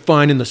 you're going to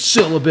find in the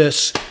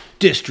syllabus,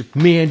 district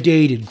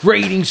mandated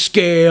grading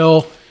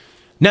scale,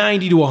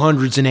 90 to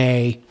 100's an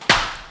A,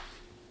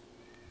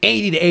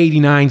 80 to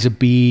 89's a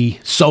B,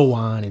 so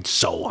on and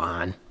so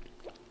on.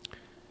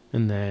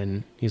 And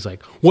then he's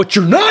like, what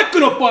you're not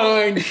going to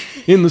find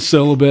in the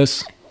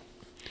syllabus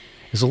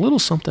is a little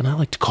something I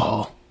like to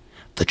call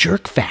the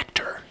jerk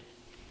factor.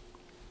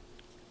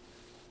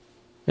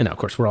 And now, of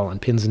course, we're all on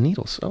pins and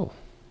needles, so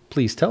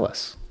please tell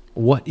us,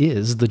 what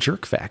is the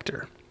jerk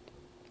factor?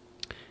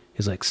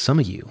 He's like, some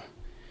of you,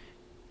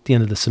 at the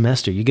end of the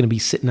semester, you're going to be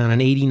sitting on an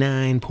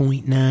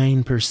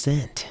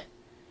 89.9%.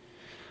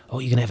 Oh,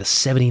 you're going to have a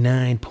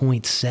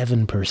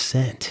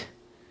 79.7%.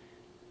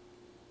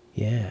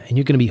 Yeah, and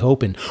you're going to be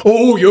hoping,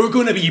 you're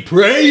going to be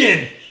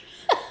praying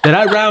that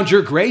I round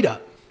your grade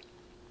up.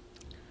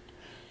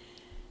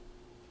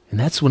 And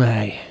that's when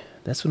I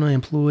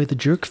employ the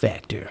jerk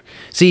factor.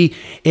 See,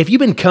 if you've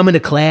been coming to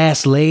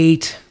class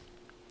late,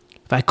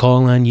 if I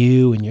call on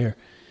you and you're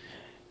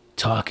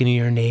talking to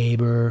your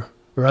neighbor,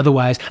 or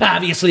otherwise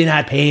obviously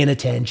not paying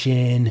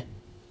attention,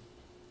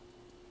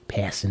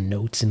 passing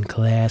notes in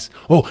class,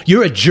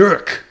 you're a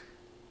jerk.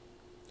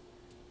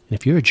 And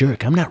if you're a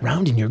jerk, I'm not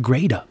rounding your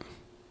grade up.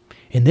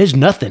 And there's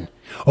nothing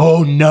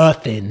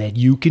that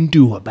you can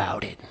do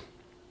about it.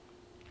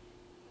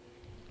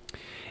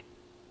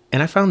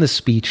 And I found this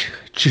speech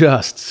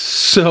just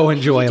so You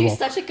enjoyable. do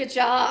such a good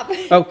job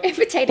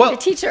imitating well, the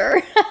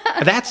teacher.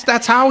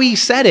 That's how he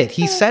said it.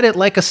 He said it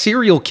like a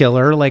serial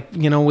killer, like,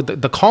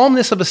 with the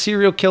calmness of a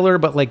serial killer,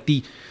 but like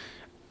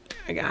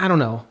I don't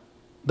know,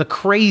 the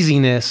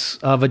craziness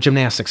of a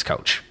gymnastics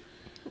coach.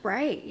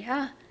 Right,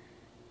 yeah.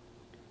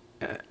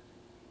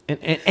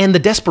 And the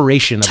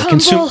desperation of a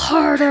consumer,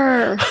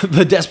 harder.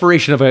 the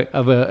desperation of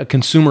a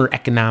consumer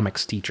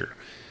economics teacher.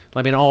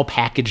 I mean, all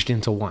packaged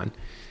into one.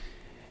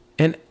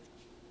 And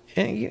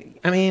I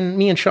mean,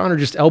 me and Sean are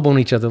just elbowing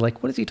each other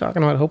like, what is he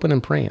talking about, hoping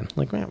and praying?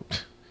 Like, man,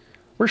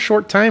 we're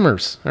short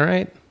timers, all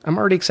right? I'm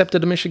already accepted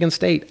to Michigan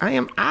State. I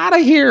am out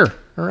of here,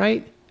 all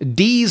right?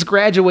 D's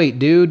graduate,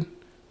 dude.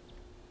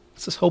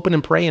 It's this hoping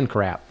and praying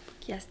crap.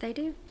 Yes, they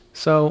do.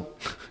 So,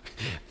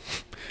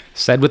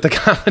 said with the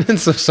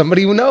confidence of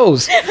somebody who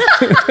knows.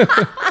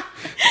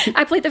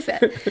 I plead the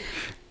fifth.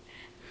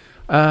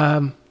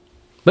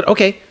 But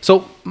okay,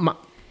 so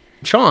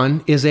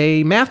Sean is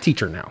a math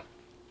teacher now.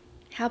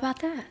 How about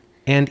that?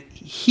 And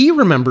he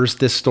remembers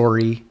this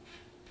story.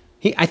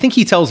 I think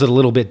he tells it a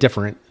little bit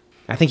different.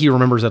 I think he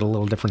remembers it a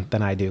little different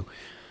than I do.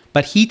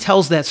 But he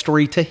tells that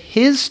story to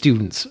his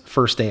students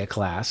first day of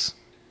class.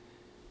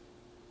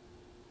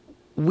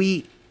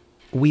 We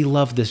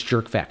love this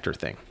jerk factor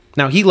thing.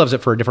 Now, he loves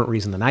it for a different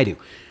reason than I do.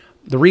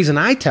 The reason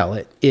I tell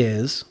it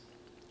is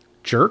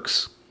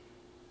jerks,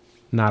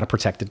 not a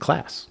protected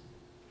class.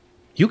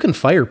 You can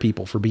fire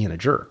people for being a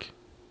jerk.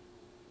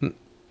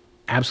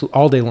 Absolutely,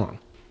 all day long.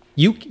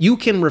 You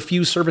can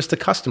refuse service to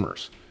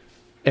customers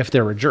if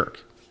they're a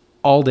jerk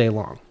all day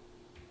long.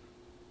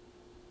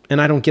 And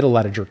I don't get a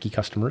lot of jerky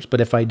customers,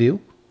 but if I do,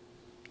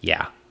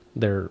 yeah,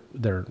 they're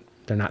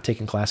not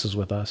taking classes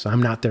with us.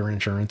 I'm not their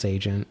insurance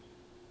agent.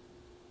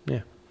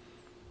 Yeah.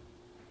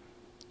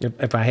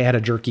 If I had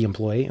a jerky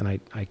employee, and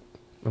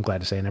I'm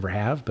glad to say I never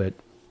have, but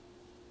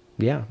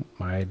yeah,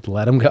 I'd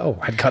let them go.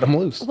 I'd cut them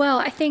loose. Well,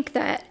 I think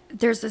that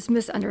there's this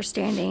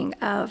misunderstanding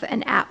of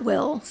an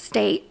at-will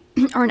state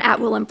or an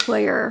at-will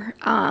employer,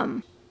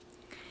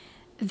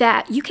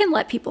 that you can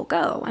let people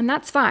go, and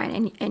that's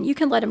fine. And you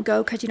can let them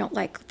go because you don't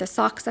like the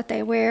socks that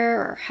they wear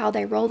or how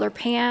they roll their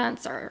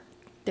pants, or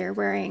they're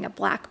wearing a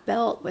black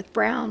belt with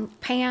brown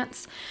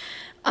pants.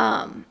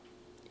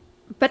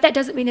 But that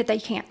doesn't mean that they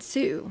can't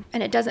sue,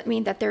 and it doesn't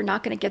mean that they're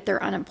not going to get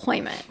their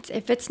unemployment.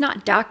 If it's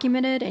not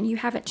documented and you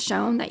haven't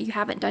shown that you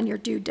haven't done your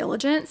due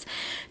diligence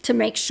to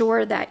make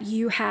sure that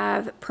you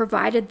have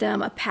provided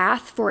them a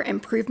path for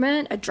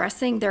improvement,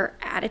 addressing their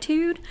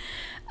attitude,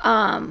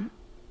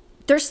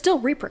 there's still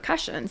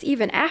repercussions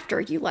even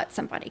after you let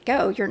somebody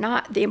go.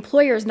 The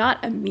employer is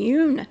not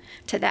immune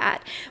to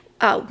that.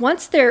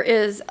 Once there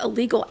is a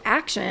legal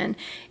action,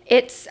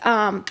 it's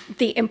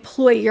the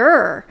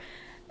employer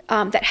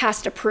that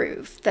has to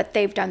prove that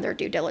they've done their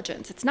due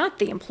diligence. It's not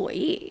the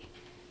employee.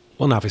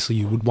 Well, and obviously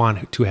you would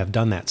want to have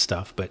done that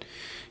stuff, but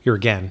here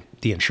again,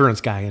 the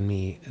insurance guy in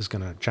me is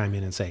going to chime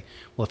in and say,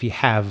 well, if you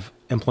have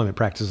employment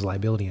practices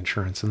liability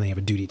insurance, then they have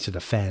a duty to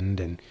defend,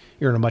 and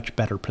you're in a much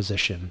better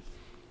position.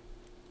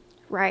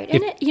 Right.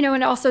 And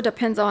it also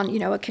depends on,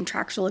 a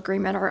contractual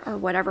agreement or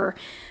whatever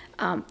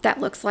that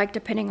looks like,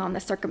 depending on the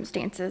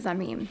circumstances. I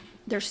mean,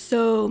 there's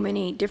so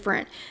many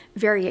different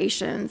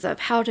variations of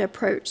how to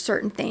approach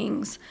certain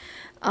things,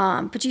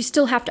 but you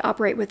still have to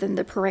operate within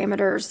the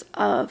parameters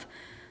of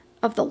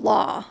the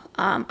law.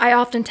 I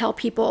often tell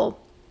people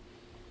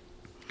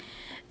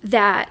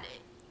that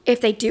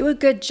if they do a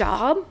good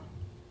job,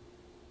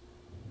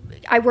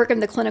 I work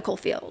in the clinical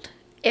field.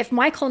 If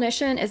my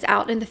clinician is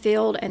out in the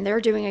field and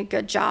they're doing a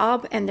good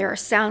job and they're a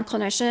sound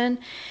clinician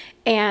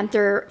and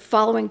they're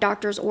following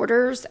doctor's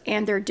orders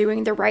and they're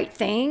doing the right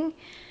thing,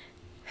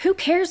 who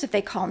cares if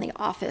they call in the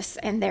office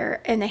and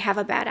they have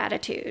a bad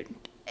attitude,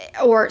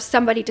 or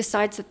somebody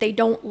decides that they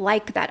don't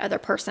like that other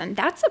person?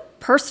 That's a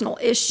personal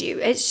issue.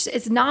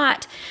 It's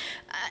not.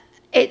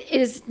 It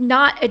is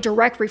not a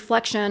direct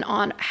reflection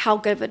on how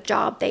good of a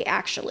job they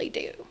actually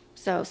do.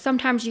 So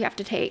sometimes you have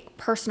to take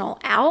personal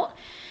out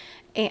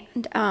and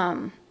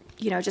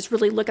just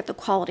really look at the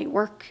quality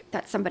work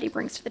that somebody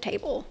brings to the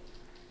table.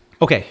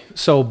 Okay,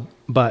 so,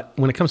 but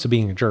when it comes to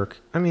being a jerk,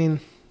 I mean,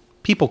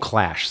 people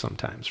clash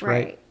sometimes,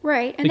 right?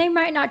 Right. And they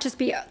might not just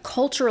be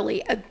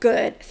culturally a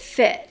good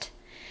fit.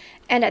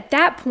 And at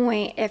that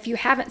point, if you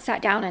haven't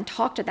sat down and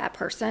talked to that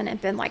person and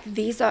been like,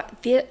 this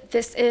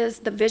is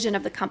the vision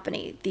of the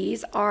company,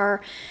 these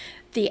are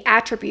the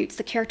attributes,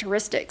 the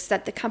characteristics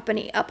that the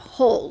company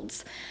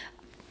upholds.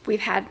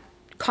 We've had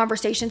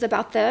conversations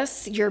about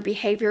this. Your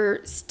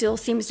behavior still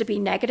seems to be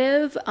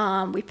negative.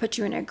 We put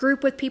you in a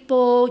group with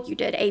people. You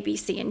did A, B,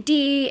 C, and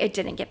D. It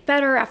didn't get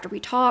better after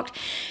we talked.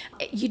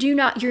 You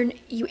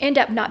end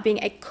up not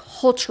being a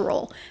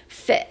cultural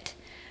fit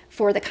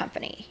for the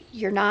company.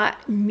 You're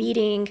not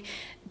meeting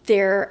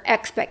their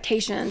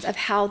expectations of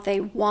how they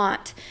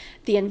want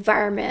the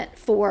environment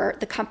for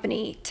the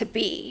company to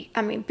be.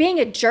 I mean, being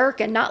a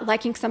jerk and not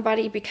liking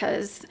somebody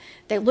because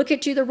they look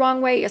at you the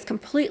wrong way is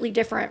completely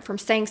different from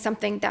saying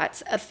something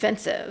that's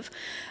offensive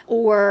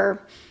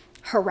or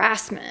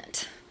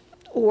harassment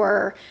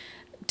or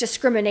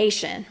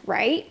discrimination,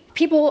 right?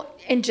 People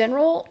in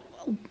general,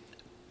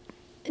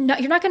 no,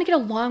 you're not going to get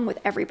along with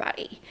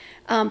everybody,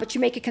 but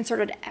you make a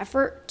concerted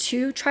effort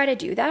to try to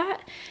do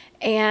that.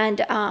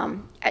 And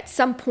at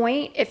some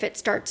point, if it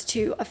starts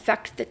to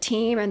affect the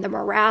team and the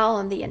morale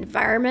and the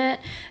environment,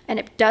 and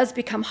it does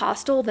become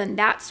hostile, then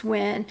that's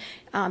when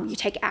you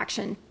take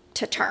action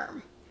to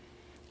term.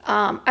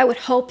 I would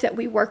hope that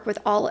we work with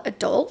all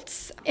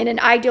adults. In an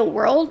ideal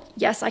world,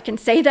 yes, I can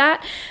say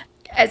that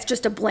as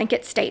just a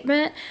blanket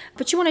statement,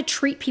 but you want to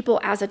treat people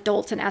as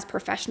adults and as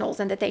professionals,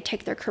 and that they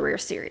take their career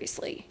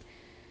seriously.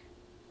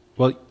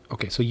 Well,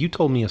 okay, so you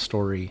told me a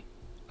story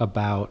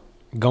about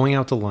going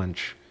out to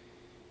lunch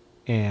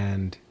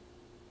and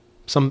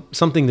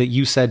something that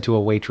you said to a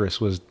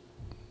waitress was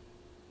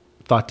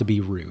thought to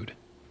be rude.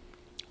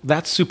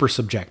 That's super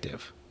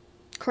subjective.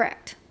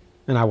 Correct.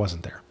 And I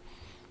wasn't there.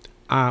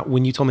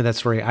 When you told me that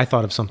story, I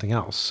thought of something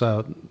else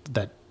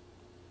that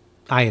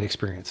I had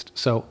experienced.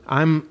 So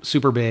I'm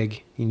super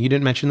big, and you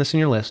didn't mention this in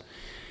your list,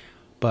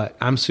 but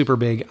I'm super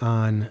big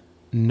on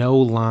no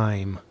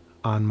lime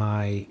on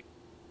my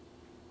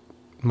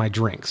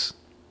drinks.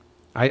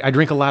 I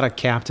drink a lot of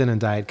Captain and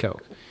Diet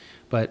Coke,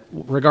 but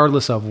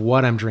regardless of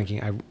what I'm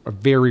drinking, I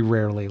very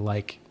rarely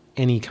like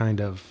any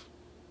kind of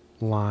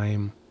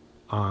lime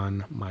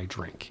on my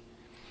drink.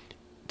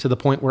 To the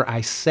point where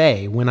I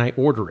say when I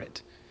order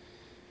it,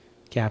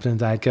 Captain and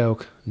Diet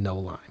Coke, no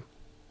lime,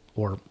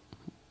 or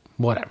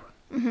whatever.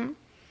 Mm-hmm.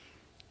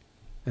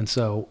 And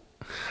so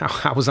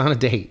I was on a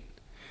date,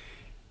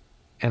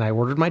 and I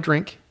ordered my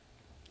drink,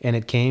 and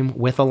it came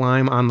with a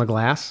lime on the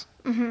glass.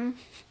 Mm-hmm.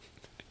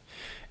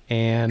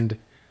 And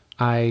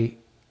I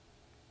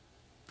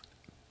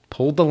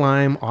pulled the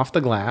lime off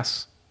the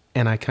glass,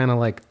 and I kind of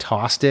like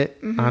tossed it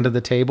onto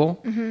the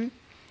table,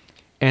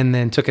 and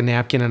then took a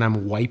napkin, and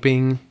I'm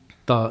wiping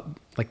the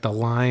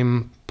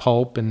lime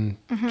pulp and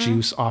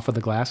juice off of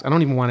the glass. I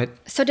don't even want it.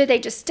 So did they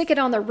just stick it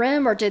on the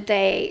rim, or did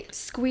they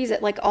squeeze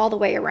it like all the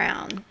way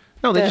around?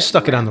 No, they just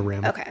stuck it on the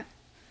rim. Okay.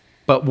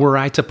 But were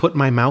I to put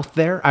my mouth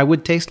there, I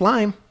would taste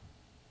lime,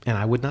 and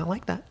I would not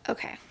like that.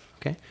 Okay.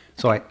 Okay.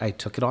 So I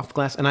took it off the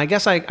glass, and I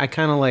guess I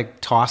kind of like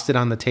tossed it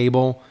on the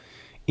table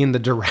in the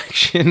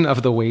direction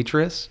of the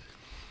waitress.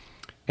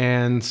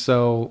 And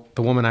so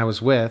the woman I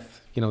was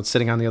with,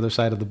 sitting on the other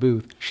side of the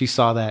booth, she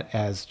saw that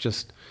as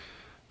just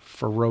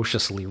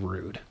ferociously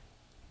rude.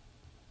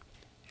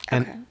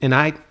 And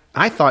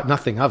I thought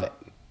nothing of it.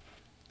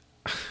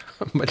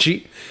 But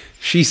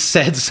she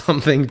said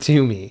something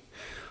to me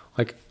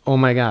like, "Oh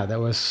my God, that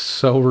was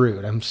so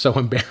rude. I'm so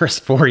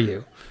embarrassed for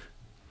you."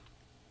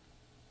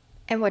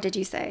 And what did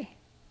you say?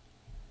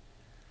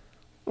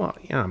 Well,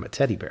 yeah, I'm a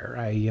teddy bear.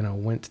 I,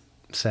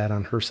 sat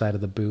on her side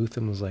of the booth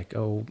and was like,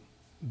 "Oh,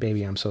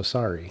 baby, I'm so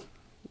sorry."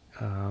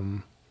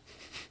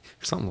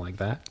 Something like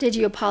that. Did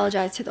you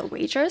apologize to the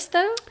waitress,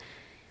 though?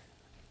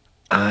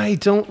 I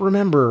don't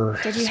remember.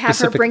 Did you have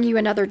her bring you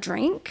another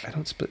drink?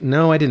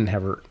 No, I didn't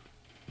have her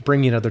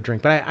bring you another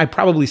drink. But I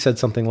probably said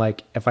something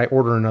like, "If I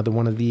order another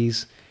one of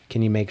these,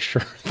 can you make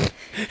sure?"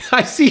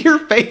 I see your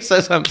face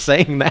as I'm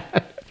saying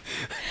that.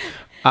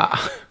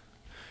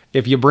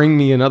 If you bring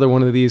me another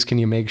one of these, can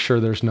you make sure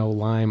there's no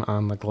lime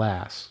on the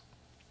glass?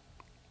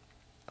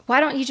 Why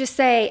don't you just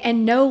say,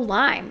 "and no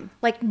lime,"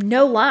 like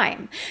no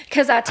lime?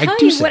 Because I'll tell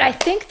you what I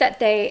think that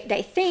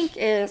they think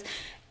is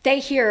they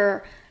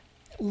hear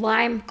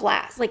lime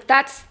glass. Like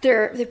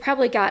they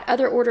probably got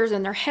other orders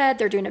in their head.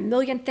 They're doing a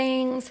million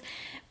things.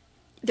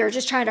 They're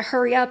just trying to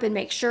hurry up and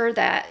make sure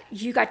that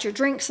you got your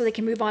drink so they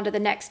can move on to the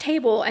next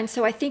table. And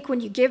so I think when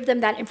you give them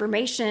that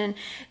information,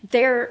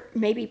 they're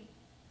maybe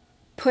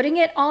putting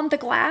it on the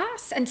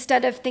glass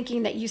instead of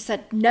thinking that you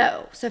said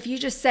no. So if you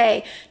just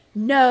say,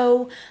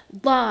 "No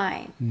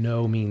lime."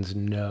 No means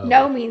no.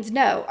 No means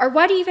no. Or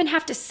why do you even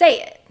have to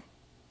say it?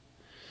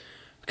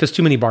 Because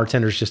too many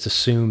bartenders just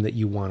assume that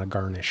you want a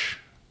garnish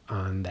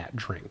on that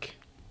drink.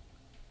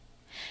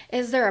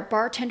 Is there a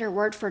bartender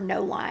word for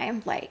no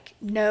lime? Like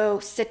no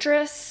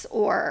citrus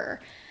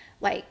or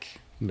like...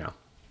 No.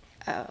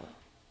 Oh.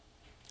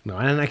 No,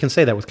 and I can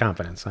say that with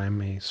confidence.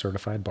 I'm a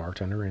certified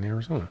bartender in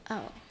Arizona.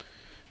 Oh.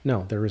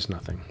 No, there is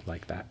nothing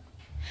like that.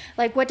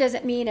 Like what does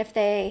it mean if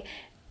they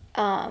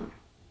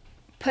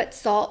put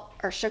salt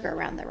or sugar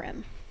around the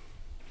rim?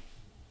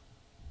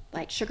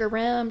 Like sugar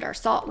rimmed or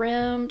salt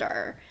rimmed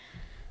or...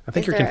 I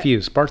think you're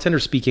confused.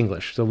 Bartenders speak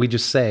English, so we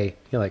just say,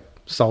 like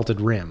salted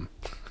rim.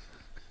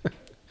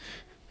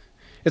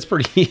 It's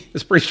pretty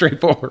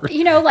straightforward.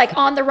 Like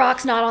on the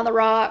rocks, not on the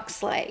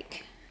rocks,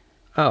 like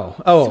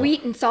oh,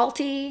 sweet and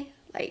salty,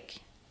 like,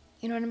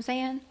 you know what I'm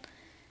saying?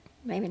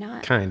 Maybe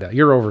not. Kinda.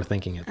 You're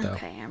overthinking it though.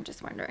 Okay, I'm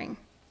just wondering.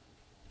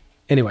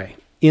 Anyway,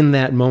 in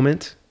that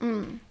moment,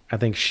 I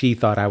think she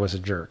thought I was a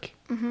jerk,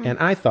 and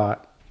I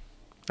thought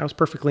I was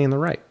perfectly in the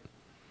right,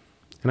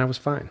 and I was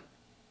fine.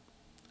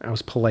 I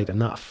was polite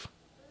enough.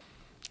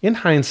 In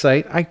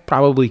hindsight, I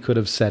probably could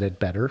have said it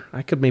better.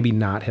 I could maybe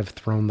not have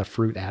thrown the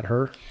fruit at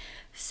her.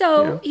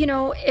 So,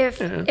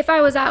 if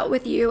I was out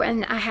with you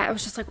and I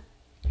was just like,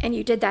 and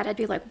you did that, I'd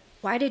be like,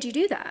 "Why did you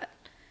do that?"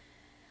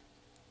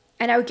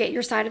 And I would get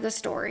your side of the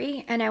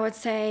story, and I would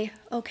say,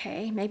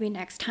 okay, maybe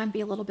next time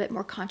be a little bit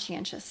more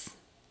conscientious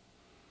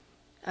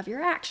of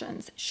your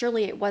actions.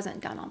 Surely it wasn't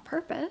done on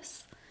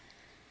purpose.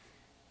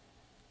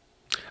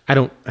 I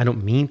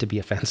don't mean to be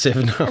offensive.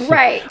 No.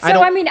 Right. So I know,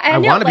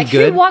 want to like, be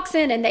good. who walks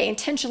in and they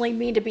intentionally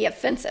mean to be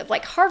offensive?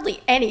 Like, hardly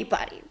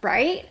anybody,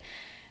 right?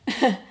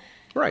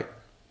 Right.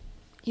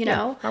 You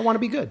know? I want to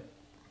be good.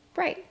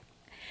 Right.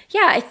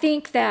 Yeah, I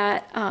think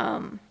that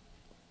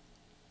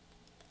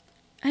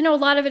I know a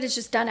lot of it is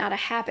just done out of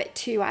habit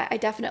too. I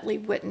definitely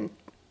wouldn't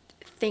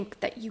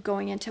think that you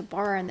going into a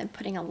bar and then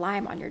putting a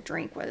lime on your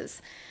drink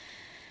was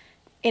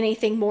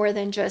anything more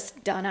than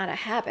just done out of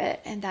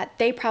habit, and that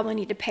they probably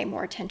need to pay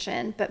more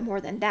attention, but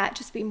more than that,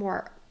 just be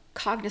more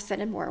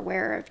cognizant and more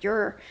aware of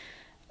your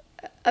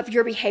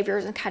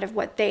behaviors and kind of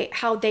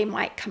how they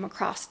might come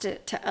across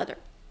to other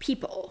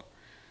people,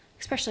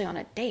 especially on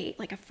a date,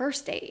 like a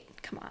first date.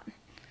 Come on.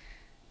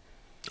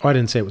 Oh, I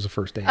didn't say it was a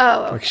first date.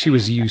 Oh, okay. Like she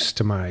was used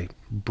to my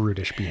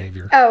brutish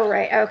behavior. Oh,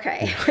 right.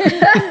 Okay.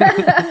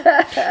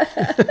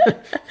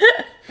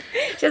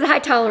 She has a high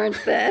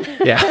tolerance then.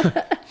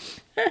 Yeah.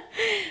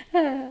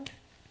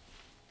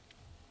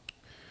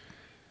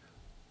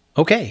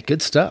 Okay,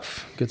 good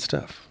stuff. Good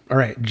stuff. All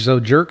right, so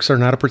jerks are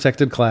not a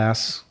protected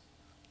class.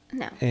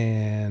 No.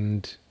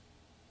 And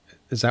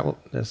is that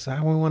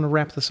how we want to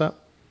wrap this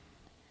up?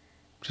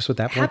 Just with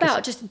that. How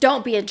about just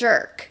don't be a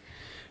jerk?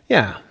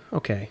 Yeah.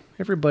 Okay.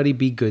 Everybody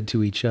be good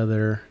to each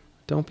other.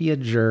 Don't be a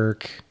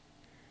jerk.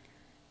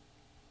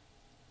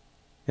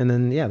 And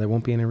then, yeah, there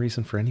won't be any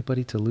reason for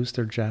anybody to lose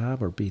their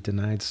job or be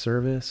denied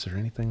service or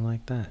anything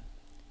like that.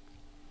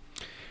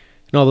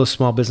 And all those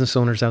small business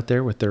owners out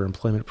there with their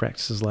employment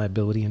practices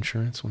liability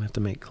insurance won't have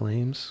to make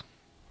claims.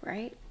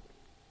 Right.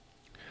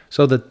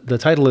 So the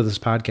title of this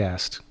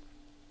podcast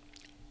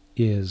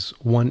is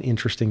One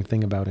Interesting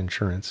Thing About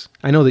Insurance.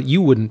 I know that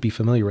you wouldn't be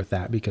familiar with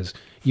that because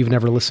you've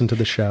never listened to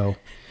the show.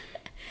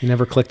 You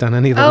never clicked on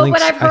any of the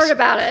links. Oh, but I've heard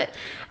about it.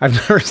 I've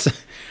never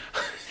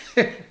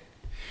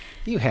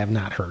You have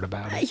not heard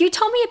about it. You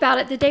told me about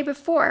it the day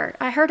before.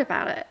 I heard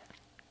about it.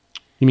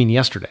 You mean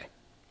yesterday?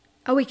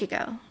 A week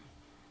ago.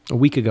 A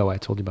week ago I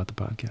told you about the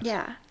podcast.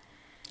 Yeah.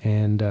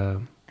 And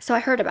So I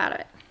heard about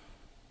it.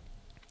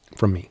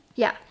 from me.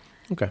 Yeah.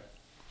 Okay.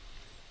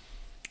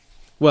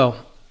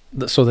 Well,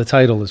 so the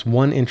title is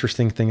One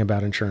Interesting Thing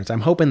About Insurance.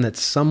 I'm hoping that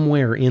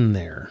somewhere in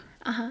there,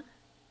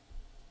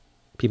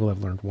 people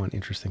have learned one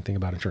interesting thing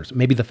about insurance.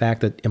 Maybe the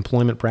fact that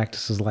employment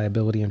practices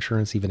liability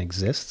insurance even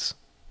exists.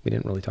 We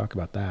didn't really talk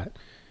about that.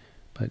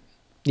 But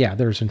yeah,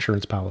 there's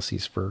insurance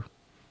policies for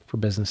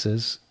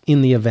businesses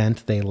in the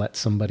event they let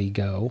somebody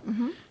go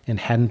and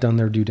hadn't done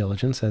their due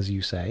diligence, as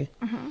you say.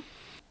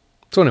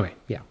 So anyway,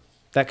 yeah,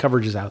 that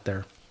coverage is out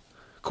there.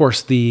 Of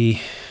course, the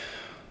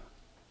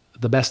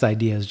best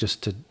idea is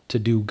just to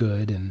do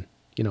good and,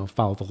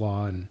 follow the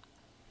law and,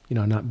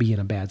 not be in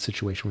a bad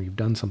situation where you've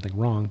done something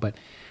wrong. But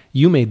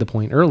you made the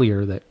point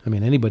earlier that,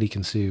 anybody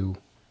can sue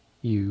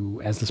you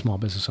as the small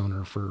business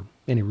owner for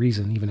any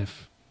reason, even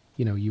if,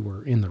 you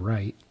were in the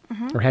right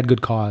or had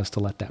good cause to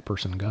let that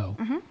person go.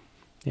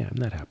 Yeah, and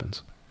that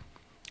happens.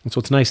 And so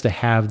it's nice to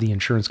have the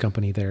insurance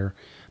company there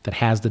that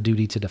has the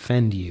duty to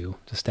defend you,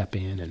 to step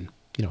in and,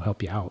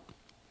 help you out.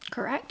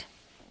 Correct.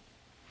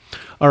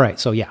 All right.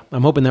 So yeah,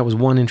 I'm hoping that was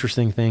one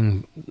interesting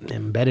thing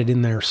embedded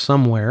in there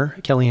somewhere.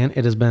 Kellyanne,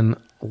 it has been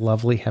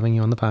lovely having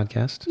you on the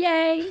podcast.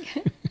 Yay.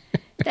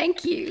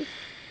 Thank you.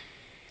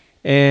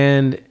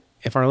 And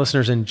if our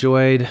listeners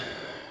enjoyed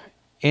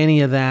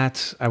any of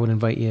that, I would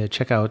invite you to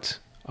check out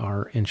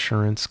our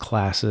insurance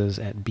classes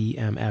at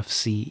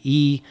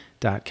bmfce.com.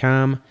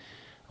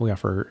 We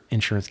offer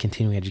insurance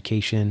continuing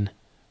education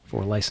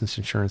for licensed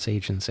insurance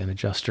agents and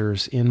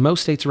adjusters in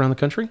most states around the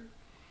country.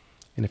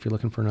 And if you're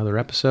looking for another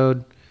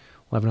episode,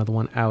 we'll have another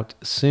one out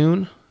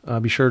soon.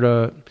 Be sure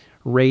to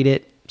rate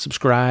it,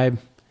 subscribe,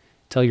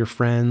 tell your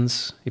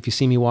friends. If you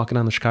see me walking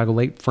on the Chicago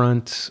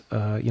lakefront,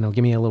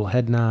 give me a little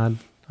head nod.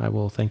 I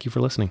will thank you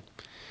for listening.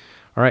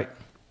 All right.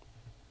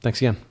 Thanks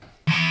again.